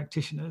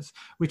practitioners,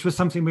 which was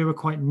something we were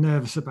quite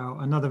nervous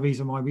about. Another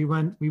reason why we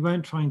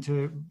weren't trying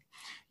to,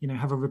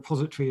 have a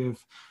repository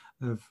of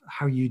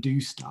how you do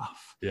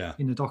stuff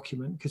in a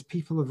document, because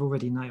people have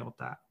already nailed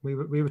that. We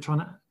were trying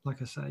to,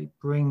 like I say,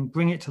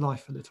 bring it to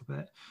life a little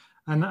bit,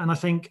 and I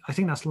think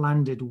that's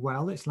landed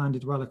well. It's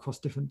landed well across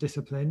different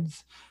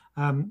disciplines.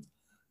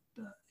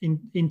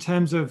 In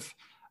terms of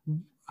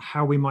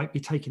how we might be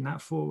taking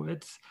that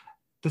forwards,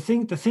 the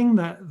thing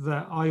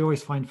that I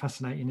always find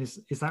fascinating is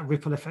that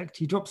ripple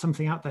effect. You drop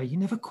something out there, you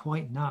never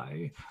quite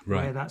know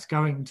where that's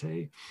going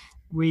to.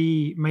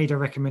 We made a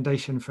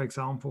recommendation, for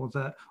example,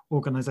 that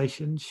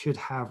organizations should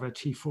have a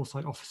chief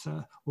foresight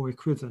officer or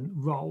equivalent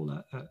role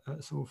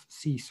at sort of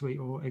C-suite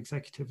or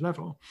executive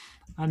level.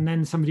 And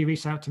then somebody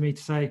reached out to me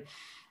to say,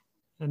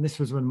 and this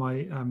was one of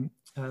my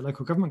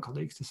local government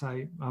colleagues, to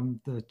say,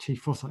 I'm the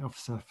chief foresight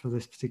officer for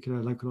this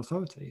particular local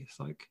authority. It's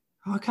like,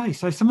 okay,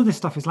 so some of this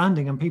stuff is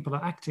landing and people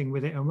are acting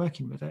with it and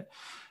working with it.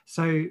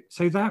 So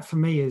that for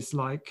me is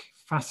like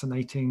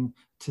fascinating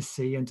to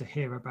see and to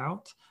hear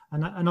about.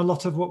 And a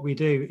lot of what we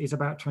do is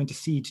about trying to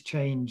seed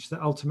change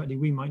that ultimately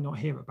we might not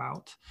hear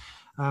about.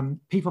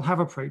 People have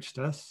approached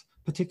us,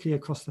 particularly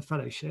across the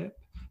fellowship,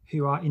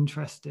 who are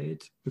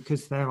interested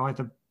because they're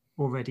either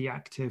already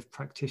active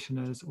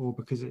practitioners or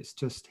because it's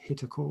just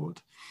hit a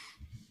chord.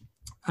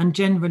 And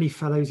generally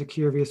fellows are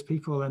curious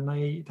people, and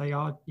they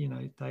are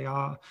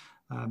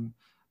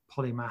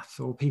polymaths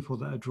or people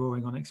that are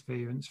drawing on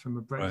experience from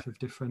a breadth of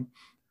different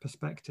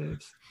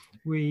perspectives.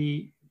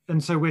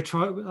 So we're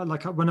trying,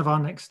 like one of our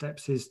next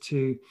steps is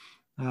to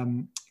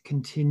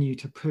continue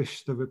to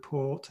push the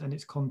report and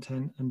its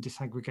content and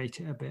disaggregate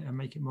it a bit and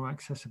make it more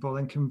accessible,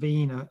 and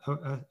convene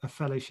a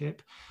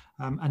fellowship,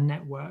 a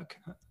network,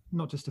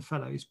 not just of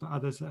fellows, but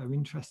others that are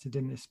interested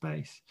in this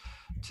space,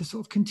 to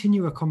sort of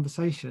continue a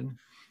conversation.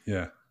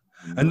 Yeah.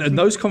 And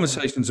those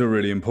conversations are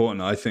really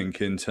important, I think,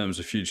 in terms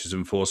of futures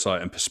and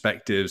foresight and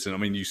perspectives. And I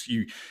mean,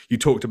 you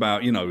talked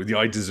about, the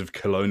ideas of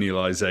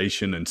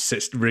colonialization and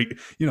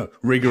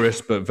rigorous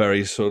but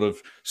very sort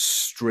of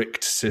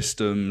strict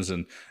systems,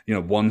 and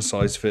one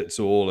size fits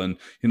all. And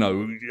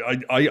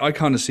I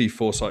kind of see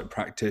foresight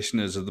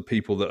practitioners as the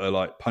people that are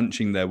like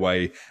punching their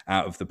way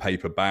out of the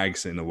paper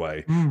bags in a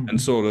way, and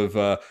sort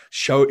of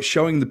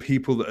showing the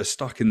people that are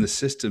stuck in the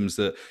systems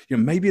that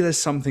maybe there's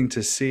something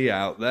to see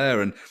out there.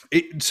 And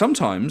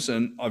sometimes,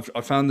 and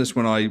I found this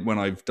when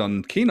I've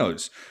done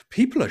keynotes,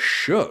 people are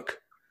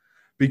shook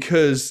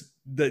because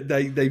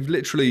they've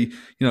literally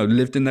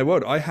lived in their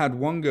world. I had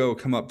one girl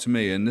come up to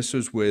me, and this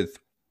was with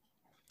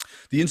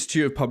the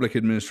Institute of Public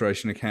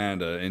Administration of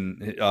Canada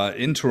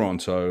in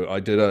Toronto. I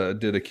did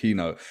a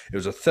keynote. It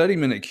was a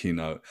 30-minute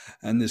keynote,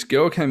 and this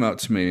girl came up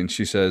to me and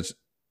she says,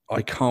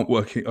 I can't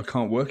work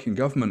in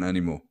government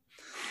anymore.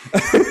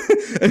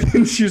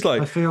 And she was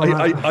like,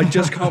 I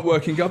just can't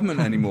work in government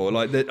anymore.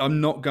 Like that,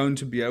 I'm not going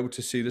to be able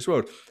to see this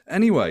world.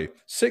 Anyway,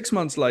 6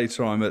 months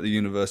later, I'm at the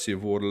University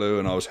of Waterloo,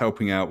 and I was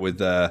helping out with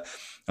their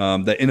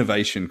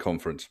innovation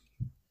conference.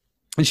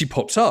 And she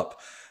pops up.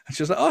 And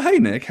she was like, oh, hey,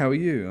 Nick, how are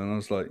you? And I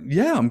was like,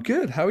 yeah, I'm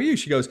good. How are you?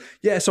 She goes,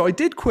 yeah, so I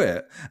did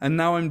quit. And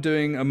now I'm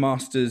doing a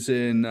master's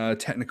in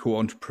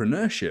technical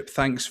entrepreneurship.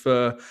 Thanks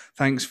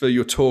for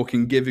your talk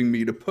and giving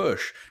me the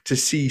push to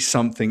see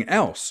something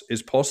else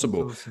is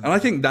possible. Awesome. And I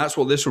think that's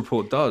what this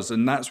report does.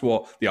 And that's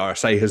what the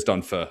RSA has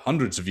done for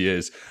hundreds of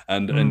years.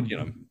 And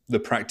the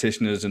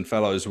practitioners and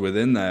fellows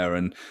within there.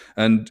 And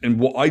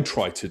what I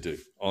try to do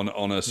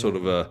on a sort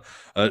of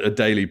a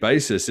daily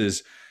basis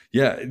is,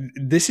 Yeah,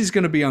 this is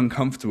going to be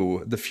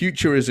uncomfortable. The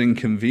future is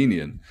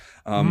inconvenient.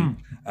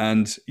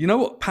 And you know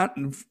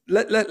what?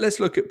 Let's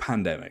look at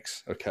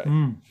pandemics. Okay.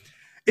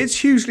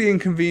 It's hugely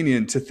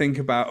inconvenient to think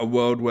about a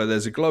world where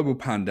there's a global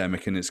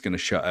pandemic and it's going to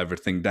shut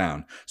everything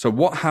down. So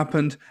what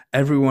happened?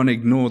 Everyone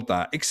ignored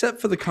that,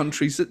 except for the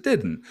countries that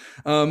didn't.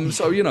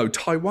 So,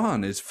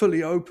 Taiwan is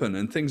fully open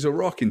and things are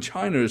rocking.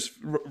 China is,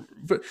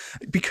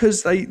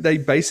 because they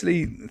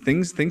basically,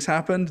 things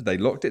happened. They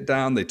locked it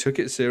down. They took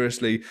it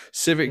seriously.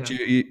 Civic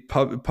duty,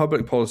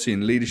 public policy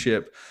and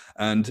leadership.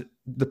 And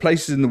the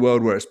places in the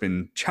world where it's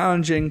been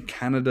challenging,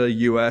 Canada,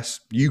 US,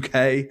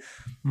 UK,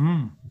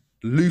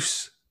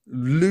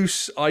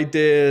 loose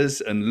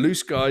ideas and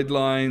loose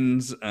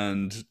guidelines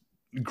and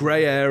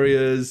gray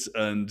areas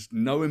and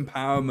no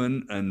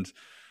empowerment and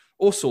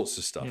all sorts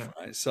of stuff,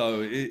 right?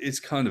 So it's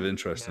kind of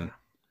interesting.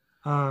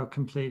 Oh,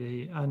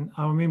 completely. And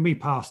I mean, we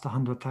passed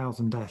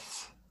 100,000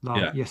 deaths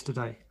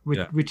yesterday,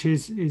 which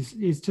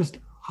is just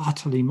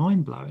utterly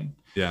mind-blowing.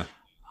 Yeah.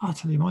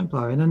 Utterly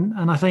mind-blowing.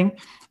 And I think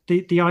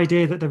the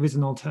idea that there is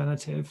an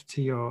alternative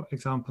to your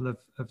example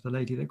of the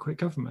lady that quit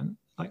government,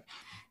 like,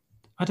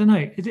 I don't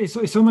know.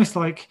 It's almost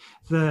like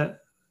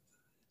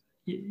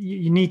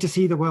you need to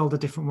see the world a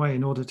different way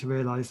in order to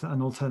realize that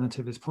an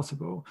alternative is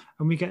possible.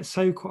 And we get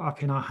so caught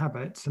up in our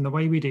habits and the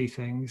way we do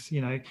things,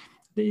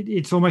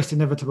 it's almost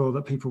inevitable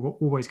that people will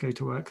always go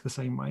to work the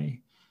same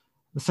way,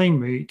 the same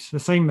route, the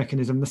same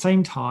mechanism, the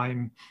same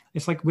time.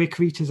 It's like we're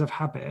creatures of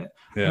habit.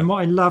 Yeah. And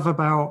what I love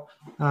about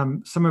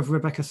some of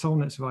Rebecca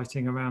Solnit's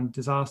writing around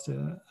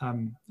disaster,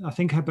 I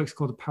think her book's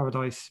called A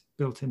Paradise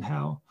Built in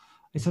Hell.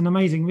 It's an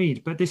amazing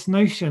read, but this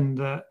notion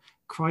that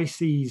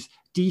crises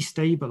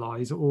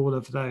destabilize all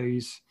of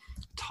those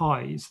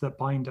ties that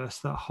bind us,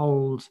 that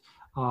hold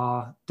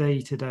our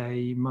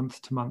day-to-day,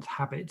 month-to-month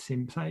habits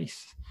in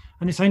place.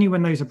 And it's only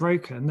when those are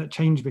broken that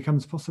change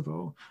becomes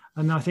possible.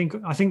 And I think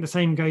the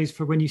same goes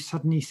for when you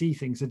suddenly see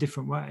things a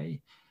different way.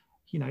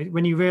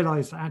 When you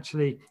realize that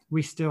actually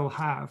we still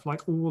have,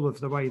 like, all of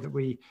the way that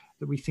we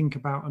think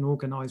about and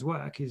organize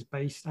work is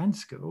based, and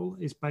school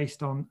is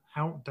based on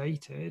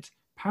outdated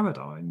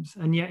paradigms,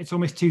 and yet it's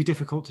almost too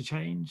difficult to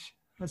change.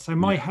 And so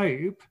my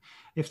hope,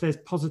 if there's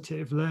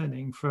positive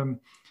learning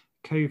from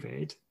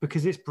COVID,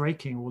 because it's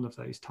breaking all of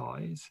those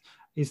ties,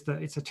 is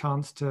that it's a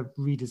chance to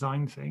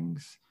redesign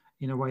things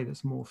in a way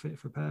that's more fit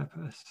for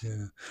purpose.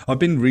 Yeah, I've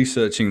been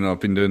researching, and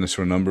I've been doing this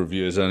for a number of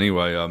years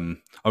anyway.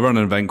 I run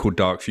an event called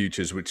Dark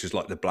Futures, which is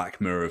like the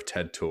Black Mirror of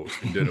TED Talks.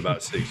 Been doing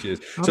about 6 years.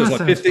 So it's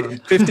like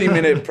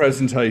 15-minute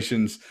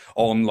presentations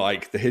on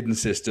like the hidden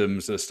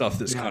systems, the stuff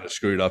that's kind of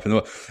screwed up in the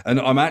world. And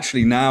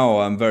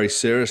I'm very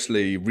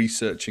seriously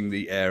researching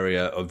the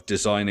area of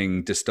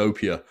designing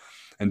dystopia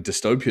and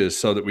dystopias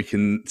so that we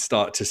can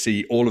start to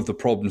see all of the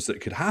problems that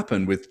could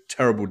happen with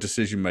terrible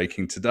decision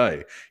making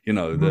today.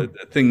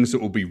 The things that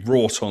will be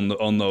wrought on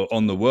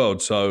the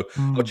world. So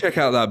I'll check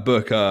out that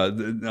book,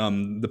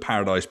 The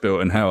Paradise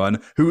Built in Hell.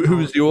 And who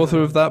is the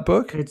author of that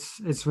book?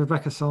 It's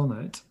Rebecca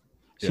Solnit.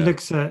 She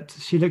looks at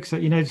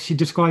she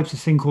describes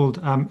this thing called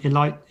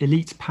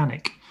elite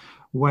panic,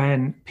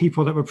 when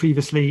people that were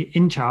previously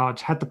in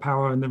charge, had the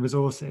power and the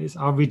resources,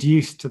 are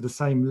reduced to the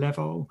same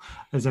level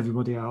as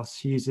everybody else.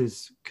 She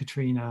uses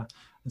Katrina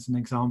as an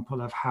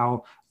example of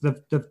how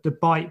the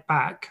bite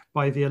back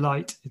by the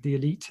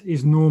elite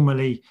is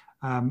normally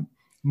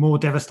more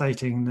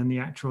devastating than the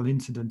actual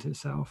incident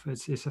itself.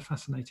 It's a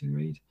fascinating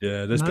read.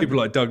 Yeah, there's people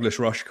like Douglas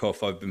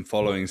Rushkoff I've been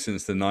following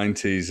since the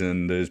 90s,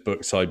 and there's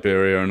book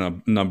Siberia and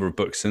a number of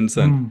books since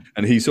then.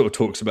 And he sort of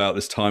talks about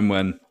this time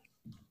when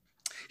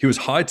he was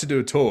hired to do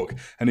a talk,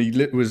 and he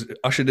was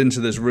ushered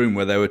into this room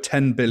where there were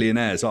 10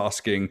 billionaires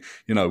asking,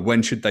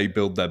 when should they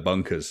build their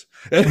bunkers?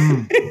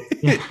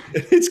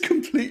 It's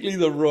completely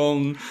the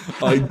wrong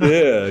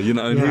idea,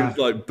 and he was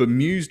like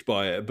bemused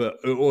by it, but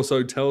it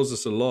also tells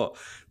us a lot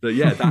that,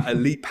 that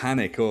elite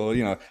panic,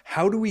 or,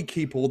 how do we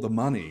keep all the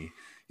money?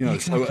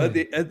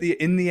 Exactly. So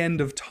in the end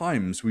of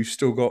times, we've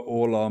still got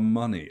all our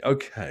money.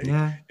 Okay,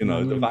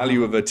 the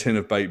value of a tin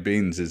of baked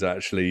beans is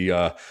actually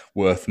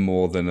worth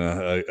more than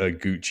a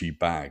Gucci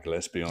bag.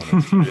 Let's be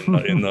honest.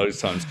 in those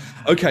times.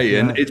 Okay,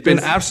 and it's been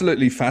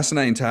absolutely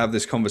fascinating to have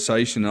this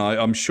conversation.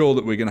 I'm sure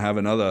that we're going to have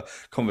another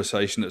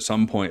conversation at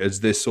some point as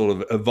this sort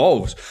of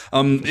evolves.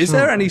 Is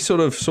there any sort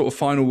of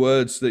final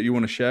words that you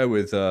want to share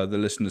with the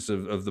listeners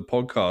of the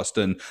podcast,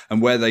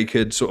 and where they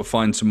could sort of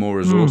find some more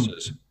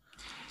resources?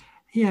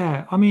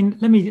 Yeah, I mean,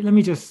 let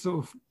me just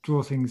sort of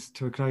draw things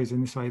to a close in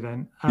this way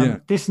then.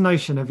 This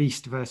notion of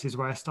East versus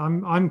West,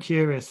 I'm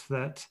curious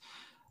that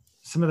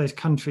some of those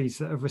countries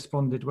that have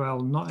responded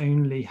well not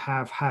only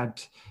have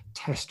had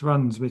test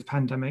runs with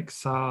pandemics,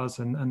 SARS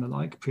and the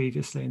like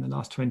previously in the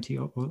last 20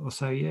 or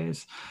so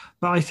years,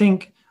 but I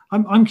think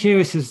I'm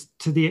curious as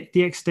to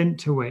the extent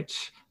to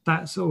which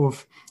that sort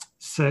of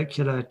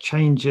circular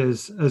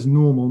changes as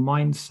normal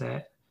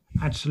mindset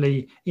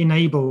actually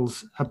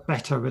enables a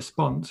better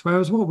response.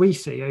 Whereas what we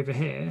see over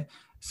here,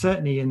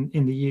 certainly in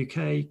the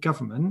UK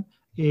government,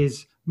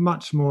 is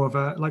much more of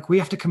a, like, we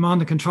have to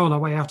command and control our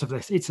way out of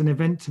this. It's an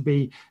event to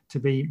be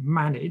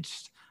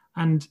managed.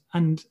 and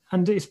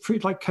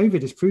it's like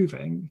COVID is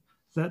proving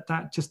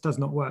that just does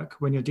not work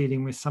when you're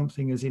dealing with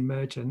something as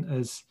emergent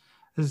as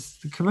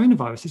the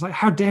coronavirus. It's like,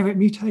 how dare it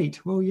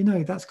mutate? Well,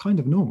 that's kind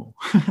of normal.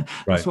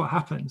 That's what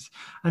happens.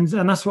 And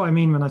that's what I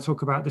mean when I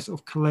talk about this sort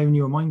of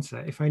colonial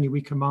mindset. If only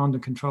we command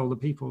and control the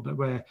people that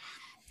we're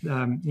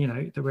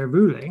that we're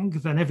ruling,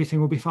 then everything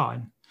will be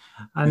fine.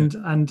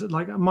 And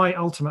like my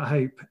ultimate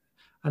hope,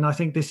 and I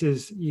think this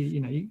is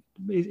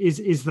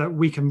is that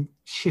we can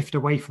shift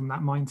away from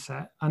that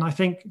mindset. And I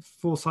think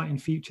foresight in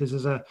futures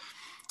as a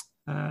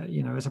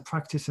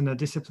practice and a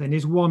discipline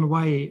is one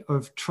way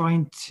of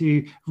trying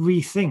to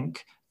rethink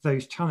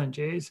those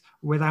challenges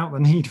without the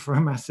need for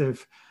a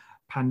massive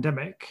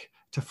pandemic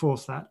to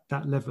force that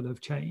level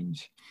of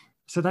change.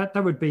 So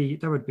that would be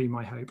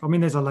my hope. I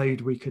mean, there's a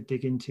load we could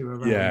dig into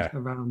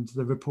around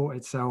the report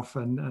itself,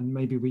 and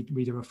maybe we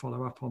do a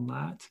follow up on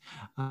that.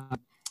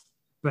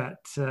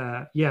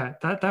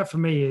 That for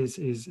me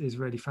is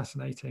really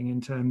fascinating in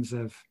terms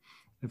of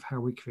how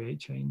we create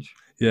change.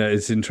 Yeah,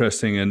 it's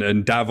interesting.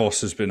 And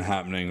Davos has been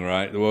happening,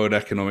 right? The World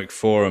Economic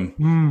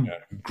Forum.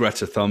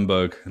 Greta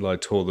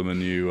Thunberg tore them a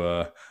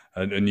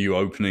new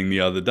opening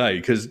the other day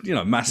because,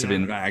 massive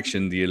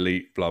inaction, the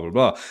elite, blah, blah,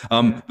 blah.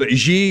 But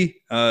Xi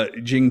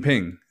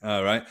Jinping,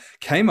 right,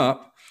 came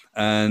up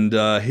and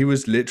he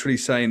was literally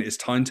saying it's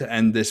time to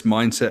end this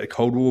mindset, a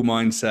Cold War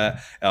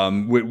mindset.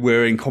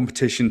 We're in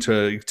competition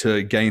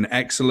to gain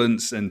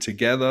excellence, and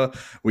together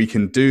we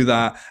can do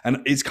that.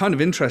 And it's kind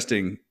of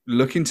interesting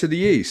looking to the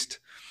East.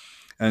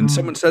 And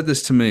someone said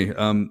this to me,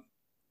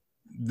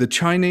 the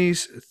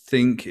Chinese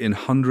think in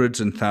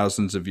hundreds and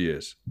thousands of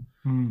years.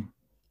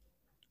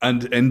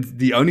 And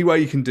the only way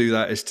you can do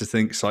that is to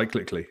think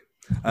cyclically.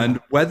 And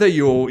whether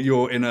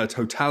you're in a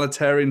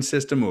totalitarian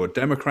system or a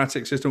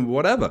democratic system or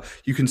whatever,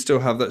 you can still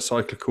have that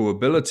cyclical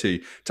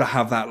ability to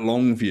have that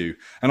long view.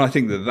 And I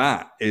think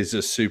that is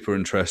a super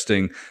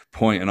interesting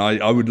point. And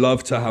I would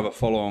love to have a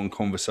follow-on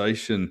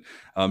conversation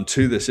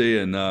to this,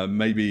 Ian,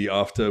 maybe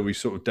after we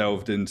sort of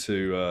delved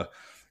into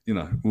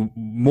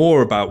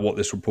more about what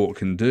this report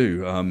can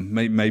do.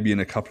 Maybe in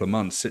a couple of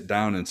months, sit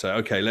down and say,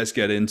 okay, let's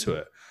get into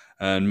it.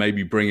 And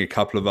maybe bring a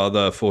couple of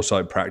other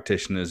foresight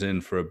practitioners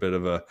in for a bit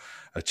of a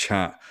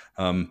chat.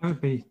 That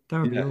would be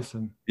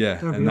awesome. Yeah,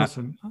 that would be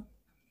awesome.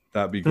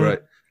 That'd be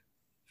great.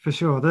 For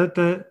sure.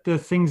 The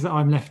things that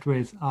I'm left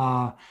with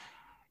are,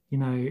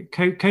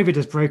 COVID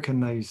has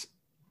broken those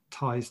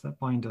ties that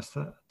bind us,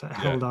 that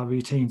held our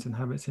routines and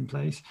habits in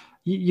place.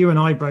 You and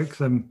I broke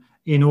them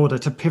in order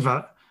to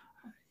pivot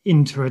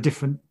into a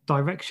different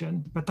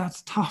direction, but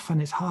that's tough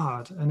and it's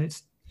hard, and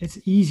it's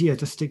easier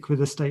to stick with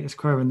the status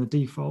quo and the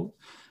default.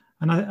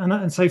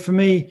 And so for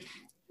me,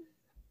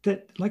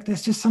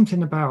 there's just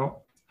something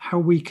about how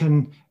we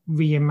can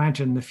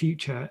reimagine the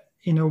future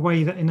in a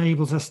way that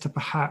enables us to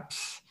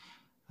perhaps,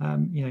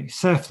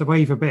 surf the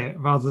wave a bit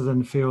rather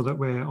than feel that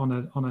we're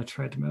on a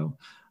treadmill.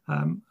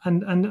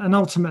 And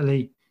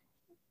ultimately,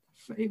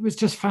 it was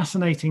just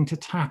fascinating to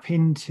tap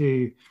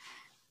into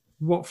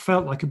what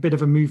felt like a bit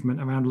of a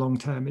movement around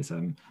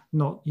long-termism,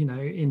 not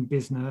in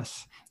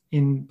business,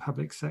 in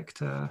public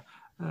sector,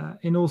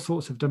 in all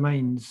sorts of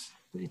domains.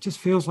 It just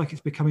feels like it's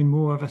becoming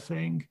more of a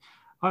thing.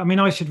 I mean,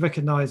 I should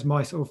recognize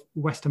my sort of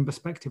Western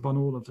perspective on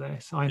all of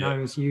this. I know,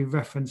 as you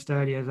referenced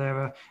earlier, there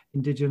are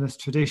indigenous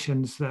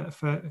traditions that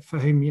for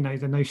whom,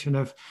 the notion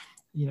of,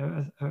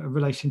 a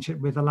relationship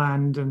with the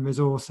land and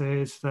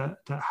resources that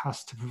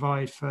has to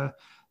provide for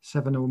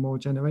 7 or more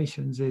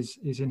generations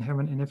is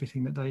inherent in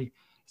everything that they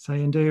say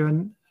and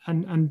do.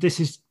 And this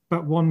is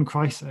but one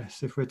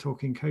crisis. If we're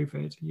talking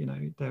COVID,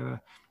 there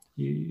are,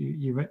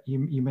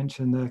 you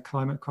mentioned the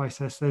climate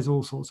crisis. There's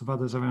all sorts of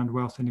others around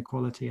wealth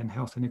inequality and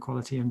health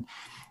inequality, and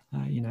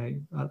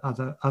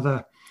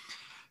other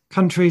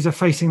countries are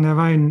facing their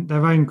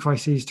own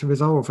crises to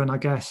resolve. And I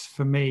guess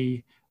for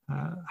me,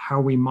 how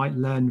we might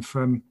learn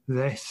from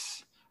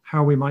this,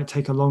 how we might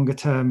take a longer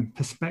term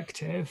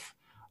perspective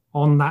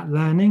on that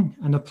learning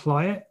and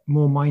apply it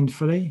more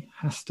mindfully,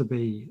 has to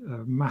be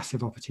a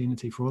massive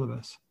opportunity for all of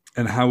us.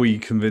 And how we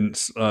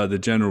convince the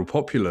general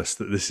populace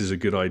that this is a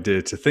good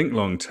idea to think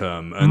long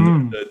term,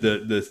 and what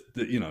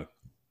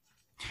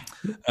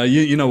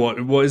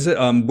is it?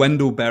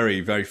 Wendell Berry,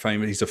 very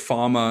famous. He's a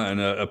farmer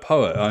and a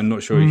poet. I'm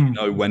not sure if you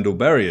know who Wendell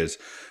Berry is.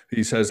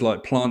 He says,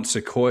 plant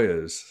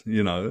sequoias.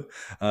 We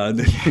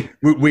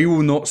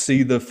will not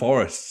see the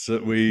forests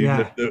that we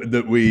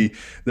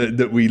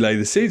lay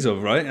the seeds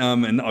of, right?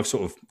 And I've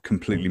sort of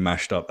completely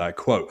mashed up that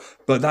quote,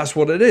 but that's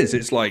what it is.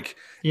 It's like,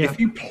 if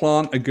you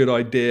plant a good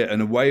idea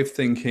and a way of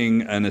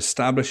thinking and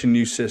establish a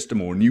new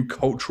system or a new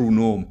cultural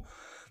norm,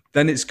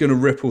 then it's going to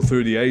ripple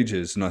through the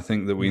ages. And I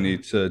think that we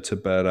need to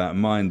bear that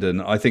in mind.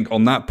 And I think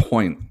on that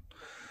point,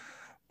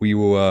 we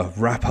will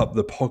wrap up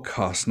the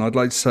podcast. And I'd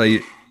like to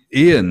say,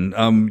 Ian,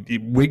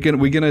 we're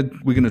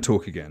gonna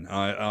talk again.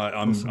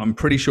 I'm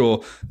pretty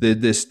sure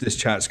that this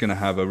chat's gonna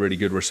have a really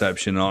good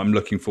reception. I'm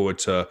looking forward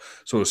to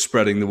sort of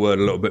spreading the word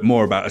a little bit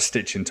more about A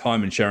Stitch in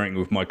Time and sharing it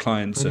with my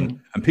clients and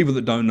people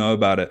that don't know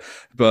about it.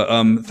 But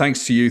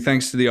thanks to you,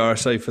 thanks to the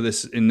RSA for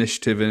this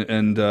initiative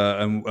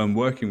and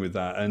working with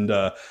that.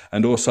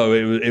 And also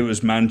it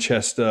was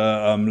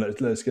Manchester.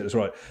 Let's get this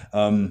right.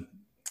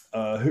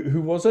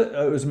 Who was it?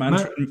 It was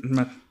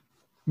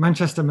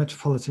Manchester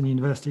Metropolitan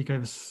University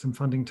gave us some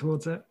funding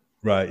towards it.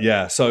 Right,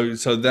 yeah. So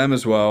them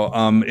as well.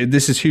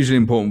 This is hugely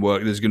important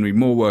work. There's going to be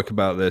more work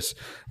about this.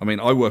 I mean,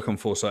 I work on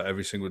Foresight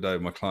every single day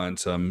with my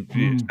clients.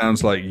 It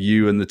sounds like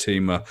you and the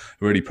team are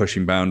really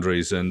pushing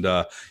boundaries. And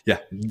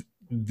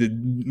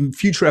the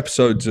future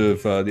episodes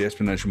of the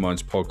Exponential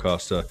Minds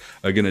podcast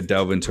are going to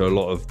delve into a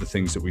lot of the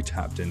things that we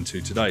tapped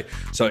into today.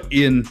 So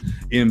Ian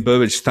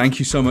Burbidge, thank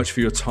you so much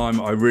for your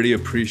time. I really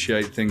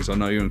appreciate things. I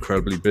know you're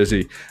incredibly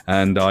busy,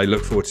 and I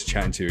look forward to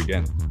chatting to you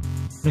again.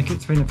 Nick,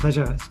 it's been a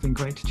pleasure. It's been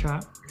great to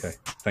chat. Okay,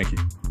 thank you.